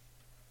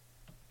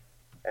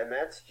 And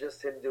that's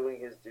just him doing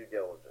his due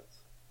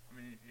diligence. I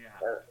mean,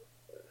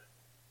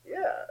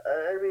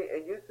 I mean,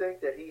 and you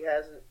think that he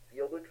hasn't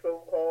fielded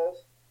phone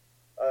calls,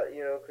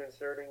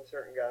 concerning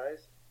certain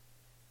guys?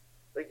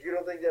 Like, you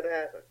don't think that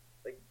happened?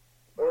 Like,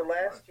 or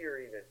last year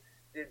even,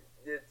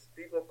 did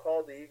people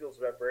call the Eagles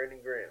about Brandon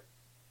Graham?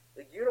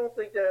 Like, you don't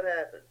think that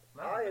happened?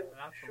 No, I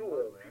am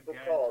sure people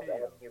called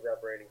asking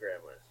about Brandon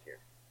Graham last year.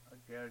 I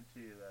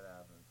guarantee you that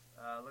happens.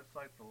 Looks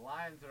like the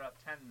Lions are up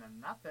 10-0.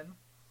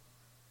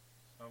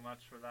 So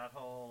much for that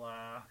whole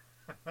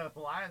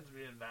Lions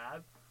being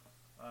bad.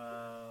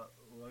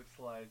 Looks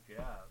like,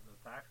 the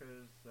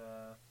Packers,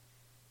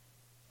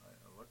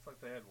 it looks like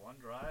they had one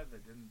drive.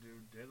 They didn't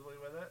do diddly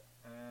with it.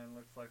 And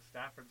looks like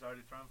Stafford's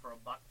already thrown for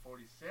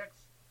 $146.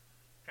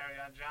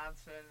 Kerryon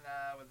Johnson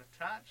with a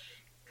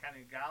touch.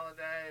 Kenny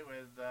Galladay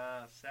with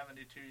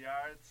 72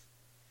 yards.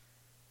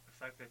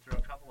 Looks like they threw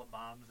a couple of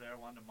bombs there.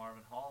 One to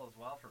Marvin Hall as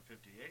well for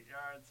 58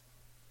 yards.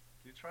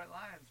 Detroit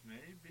Lions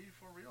may be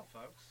for real,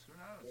 folks. Who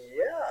knows?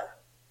 Yeah.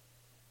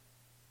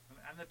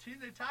 And the team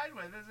they tied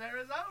with is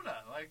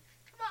Arizona. Like,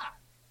 come on.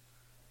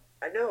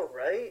 I know,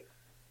 right?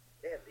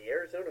 Man, the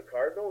Arizona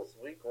Cardinals,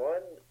 week 1,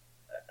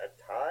 a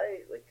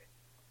tie, like,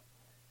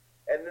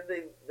 and then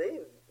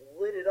they've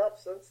lit it up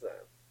since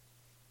then.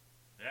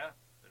 Yeah,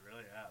 they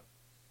really have.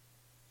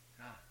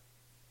 God.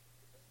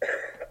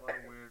 What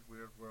a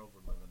weird world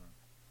we're living in.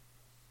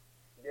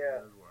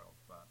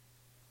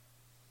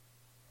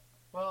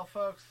 Well,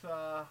 folks,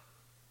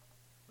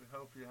 we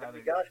hope you had a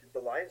Gosh, the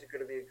Lions are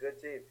going to be a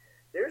good team.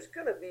 There's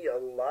going to be a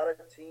lot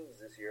of teams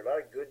this year, a lot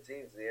of good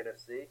teams in the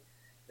NFC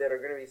that are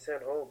going to be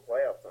sent home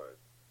playoff time.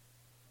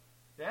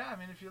 Yeah, I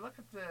mean, if you look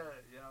at the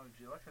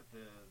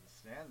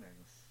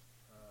standings,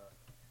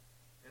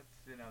 it's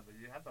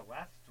you have the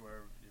West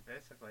where you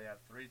basically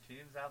have three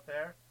teams out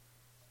there,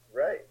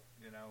 Right.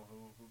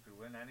 Who could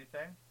win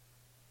anything.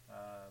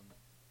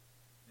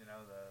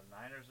 The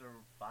Niners are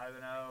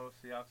 5-0,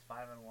 Seahawks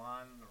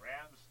 5-1, the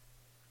Rams,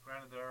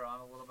 granted they're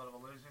on a little bit of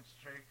a losing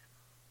streak,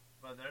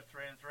 but they're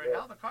 3-3.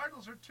 Yeah. Hell, the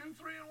Cardinals are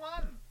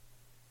 2-3-1.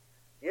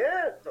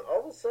 Yeah,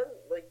 all of a sudden,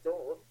 look,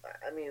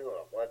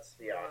 let's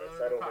be honest.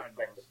 the I don't Cardinals.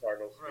 expect the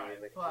Cardinals to be Right,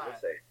 in the but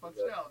conversation.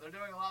 still, they're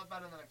doing a lot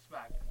better than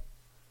expected.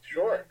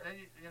 Sure. Then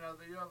you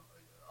have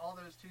all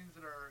those teams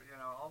that are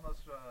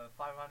almost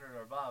 500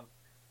 or above.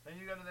 Then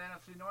you go to the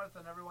NFC North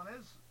and everyone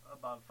is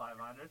above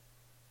 500.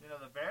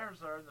 The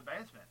Bears are in the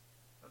basement.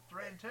 They're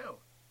 3-2.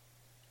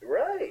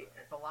 Right.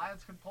 If the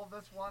Lions can pull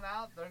this one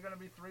out, they're going to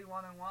be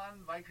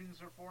 3-1-1. Vikings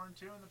are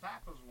 4-2, and the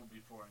Packers will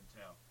be 4-2.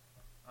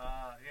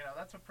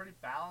 That's a pretty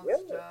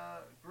balanced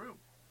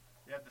group.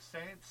 You have the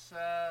Saints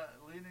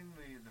leading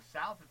the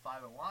South at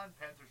 5-1.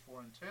 Panthers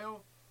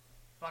 4-2.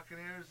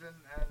 Buccaneers and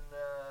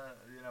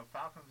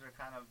Falcons are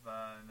kind of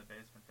in the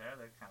basement there.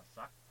 They kind of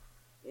suck.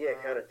 Yeah,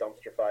 kind of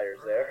dumpster fires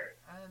there.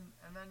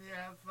 And then you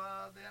have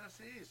the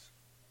NFC East.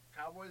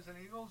 Cowboys and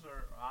Eagles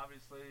are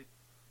obviously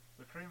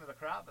the cream of the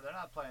crop, but they're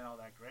not playing all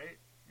that great.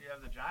 You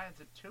have the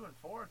Giants at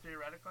 2-4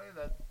 theoretically.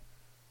 That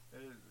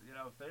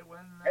if they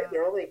win, Hey,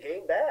 they're only a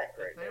game back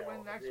right if they now.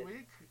 win next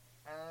week,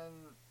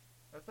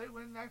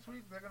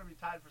 they're going to be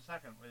tied for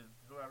second with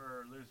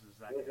whoever loses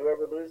that game.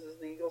 Whoever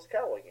loses the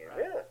Eagles-Cowboy game,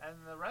 Right. yeah. And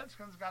the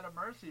Redskins got a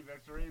mercy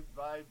victory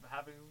by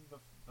having the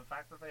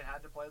fact that they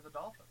had to play the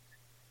Dolphins.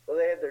 Well,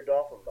 they had their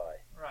Dolphin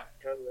bye. Right.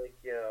 Kind of like,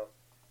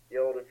 the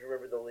old, if you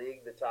remember the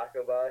league, the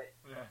Taco bye.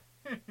 Yeah.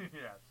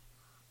 Yes,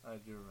 I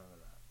do remember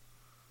that.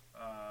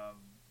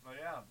 But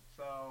yeah,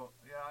 so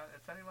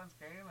it's anyone's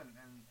game, and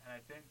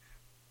I think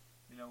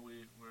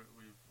we've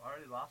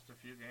already lost a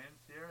few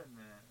games here in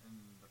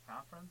the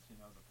conference.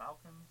 The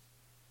Falcons,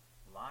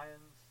 the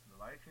Lions, the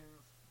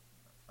Vikings.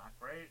 That's not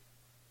great.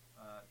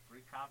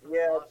 3 conference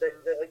Yeah,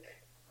 losses.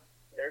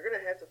 they're going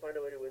to have to find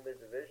a way to win their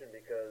division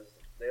because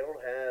they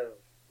don't have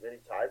many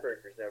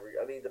tiebreakers now.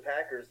 I mean, the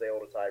Packers, they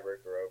hold a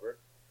tiebreaker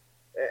over.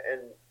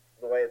 And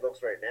the way it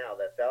looks right now,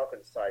 that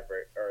Falcons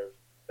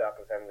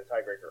having the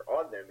tiebreaker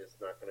on them is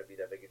not going to be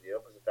that big a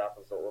deal because the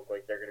Falcons don't look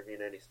like they're going to be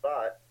in any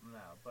spot.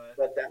 No, but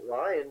that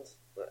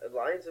Lions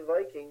and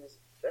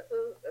Vikings,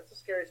 that's a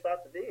scary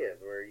spot to be in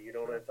where you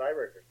don't have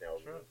tiebreakers now.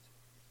 Sure.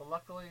 But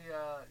luckily,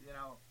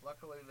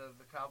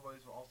 the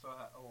Cowboys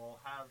will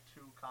have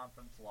 2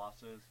 conference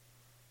losses,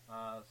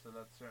 so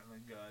that's certainly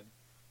good.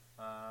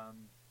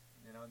 And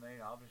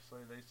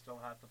they still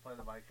have to play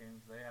the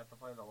Vikings. They have to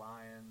play the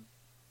Lions.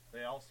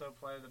 They also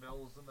play the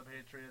Bills and the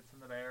Patriots and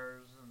the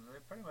Bears, and they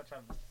pretty much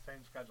have the same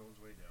schedule as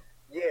we do.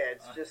 Yeah,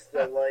 it's just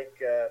the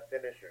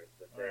finishers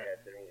that they Right. had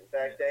to. In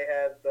fact, they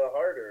have the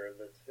harder of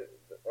the two,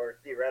 or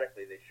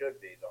theoretically they should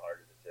be the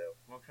harder of the two.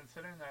 Well,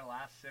 considering their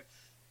last 8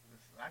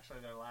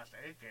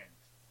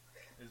 games,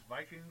 is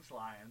Vikings,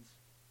 Lions,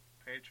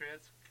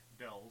 Patriots,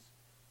 Bills,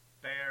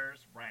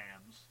 Bears,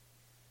 Rams,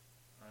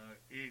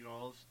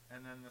 Eagles,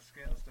 and then the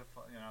Skins to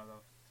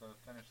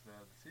finish the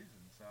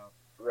season. So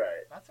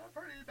Right. that's a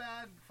pretty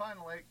bad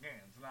final 8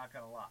 games. Not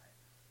gonna lie.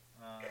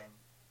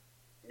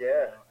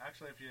 Yeah.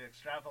 Actually, if you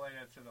extrapolate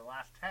it to the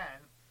last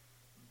 10,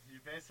 you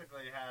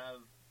basically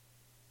have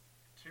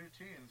 2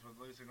 teams with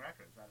losing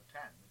records out of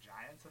 10: the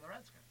Giants and the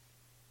Redskins.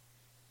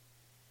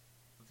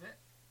 That's it.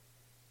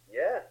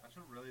 Yeah. That's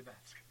a really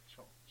bad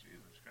schedule.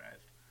 Jesus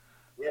Christ.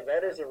 Yeah,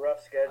 that is a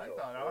rough schedule.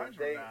 I thought ours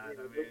were they, bad.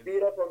 they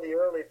beat up on the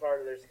early part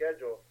of their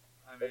schedule.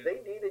 I But mean,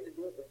 they needed to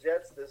beat the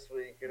Jets this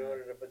week in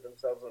order to put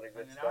themselves on a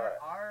good spot.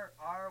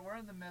 we're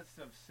in the midst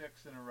of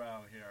 6 in a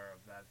row here.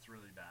 That's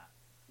really bad.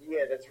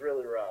 Yeah, that's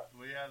really rough.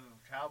 We have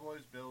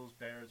Cowboys, Bills,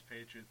 Bears,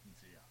 Patriots, and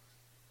Seahawks.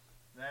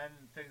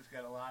 Then things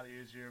get a lot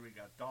easier. We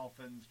got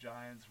Dolphins,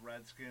 Giants,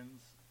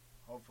 Redskins.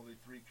 Hopefully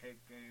 3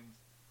 cake games.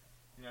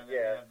 Then we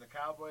have the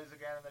Cowboys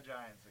again and the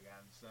Giants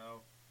again.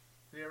 So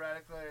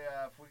theoretically,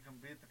 if we can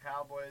beat the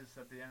Cowboys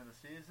at the end of the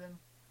season,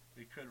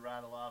 we could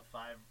rattle off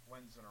 5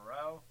 wins in a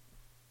row.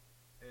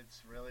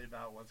 It's really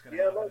about what's going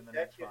to happen in the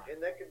next 5.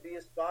 And that could be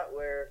a spot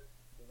where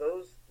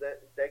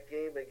that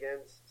game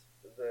against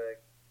the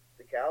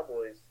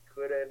Cowboys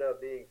could end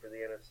up being for the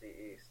NFC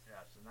East.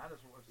 Yes, and that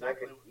is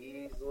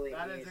Easily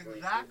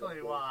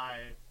exactly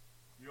why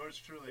yours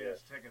truly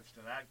has tickets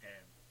to that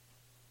game.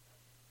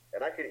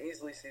 And I could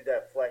easily see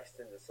that flexed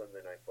into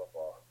Sunday Night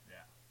Football.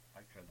 Yeah,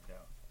 I could too.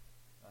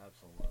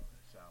 Absolutely.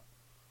 So,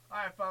 all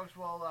right, folks.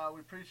 Well, we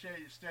appreciate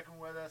you sticking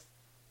with us.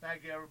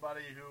 Thank you,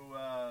 everybody who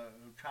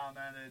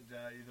commented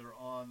either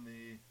on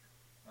the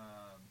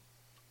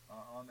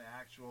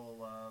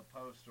actual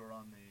post or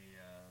on the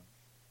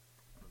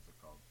what's it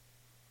called?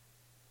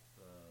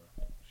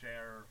 The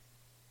share.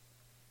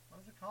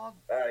 What is it called?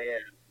 Oh yeah,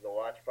 the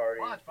watch party.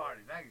 Watch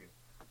party. Thank you.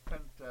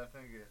 Couldn't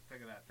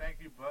think of that.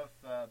 Thank you both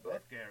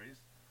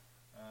Garys.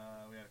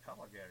 We had a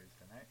couple of Garys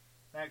tonight.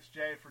 Thanks,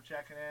 Jay, for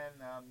checking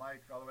in.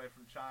 Mike, all the way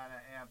from China.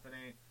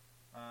 Anthony,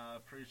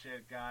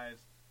 appreciate it, guys.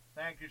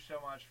 Thank you so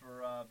much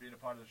for being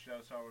a part of the show.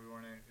 Sorry we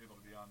weren't able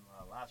to be on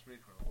last week.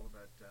 We're a little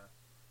bit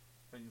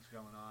things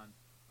going on.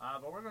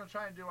 But we're going to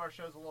try and do our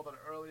shows a little bit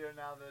earlier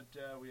now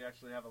that we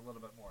actually have a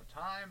little bit more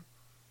time.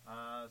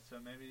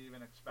 So maybe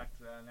even expect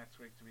next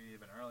week to be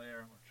even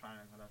earlier. We're going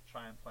to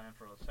try and plan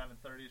for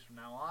 7:30s from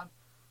now on.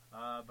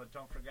 But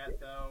don't forget,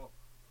 though,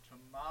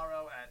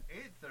 tomorrow at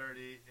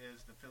 8:30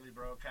 is the Philly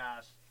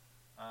Broadcast.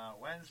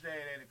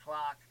 Wednesday at 8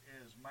 o'clock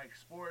is Mike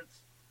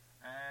Sports.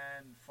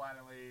 And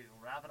finally,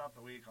 wrapping up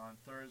the week on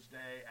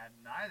Thursday at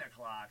 9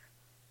 o'clock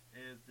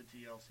is the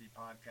TLC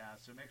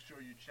podcast. So make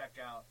sure you check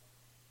out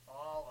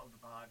all of the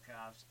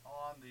podcasts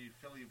on the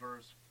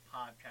Phillyverse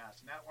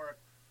Podcast Network.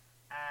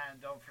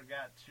 And don't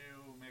forget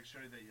to make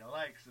sure that you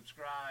like,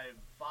 subscribe,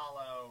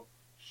 follow,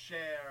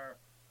 share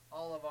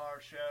all of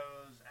our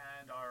shows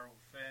and our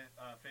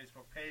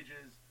Facebook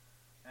pages.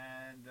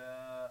 And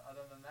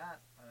other than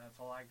that, that's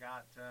all I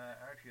got.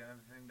 Eric, you have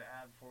anything to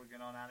add before we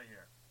get on out of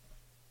here?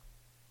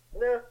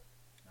 No.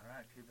 All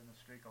right, keeping the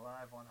streak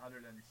alive,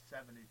 172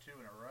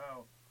 in a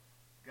row.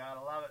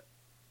 Gotta love it.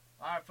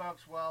 All right,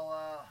 folks. Well,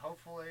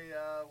 hopefully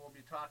we'll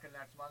be talking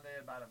next Monday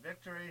about a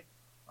victory.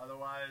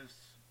 Otherwise,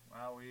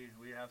 well,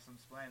 we have some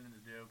explaining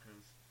to do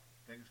because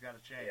things got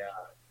to change.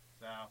 Yeah.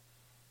 So,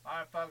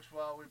 all right, folks.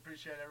 Well, we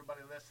appreciate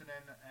everybody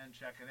listening and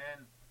checking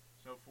in.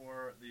 So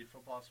for the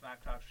Football Smack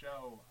Talk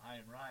show, I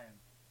am Ryan.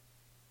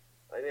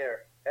 I'm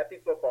there.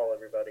 Happy football,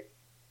 everybody.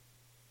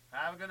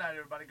 Have a good night,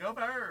 everybody. Go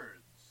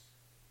Birds!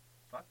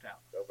 Fucked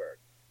out. Go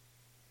Birds.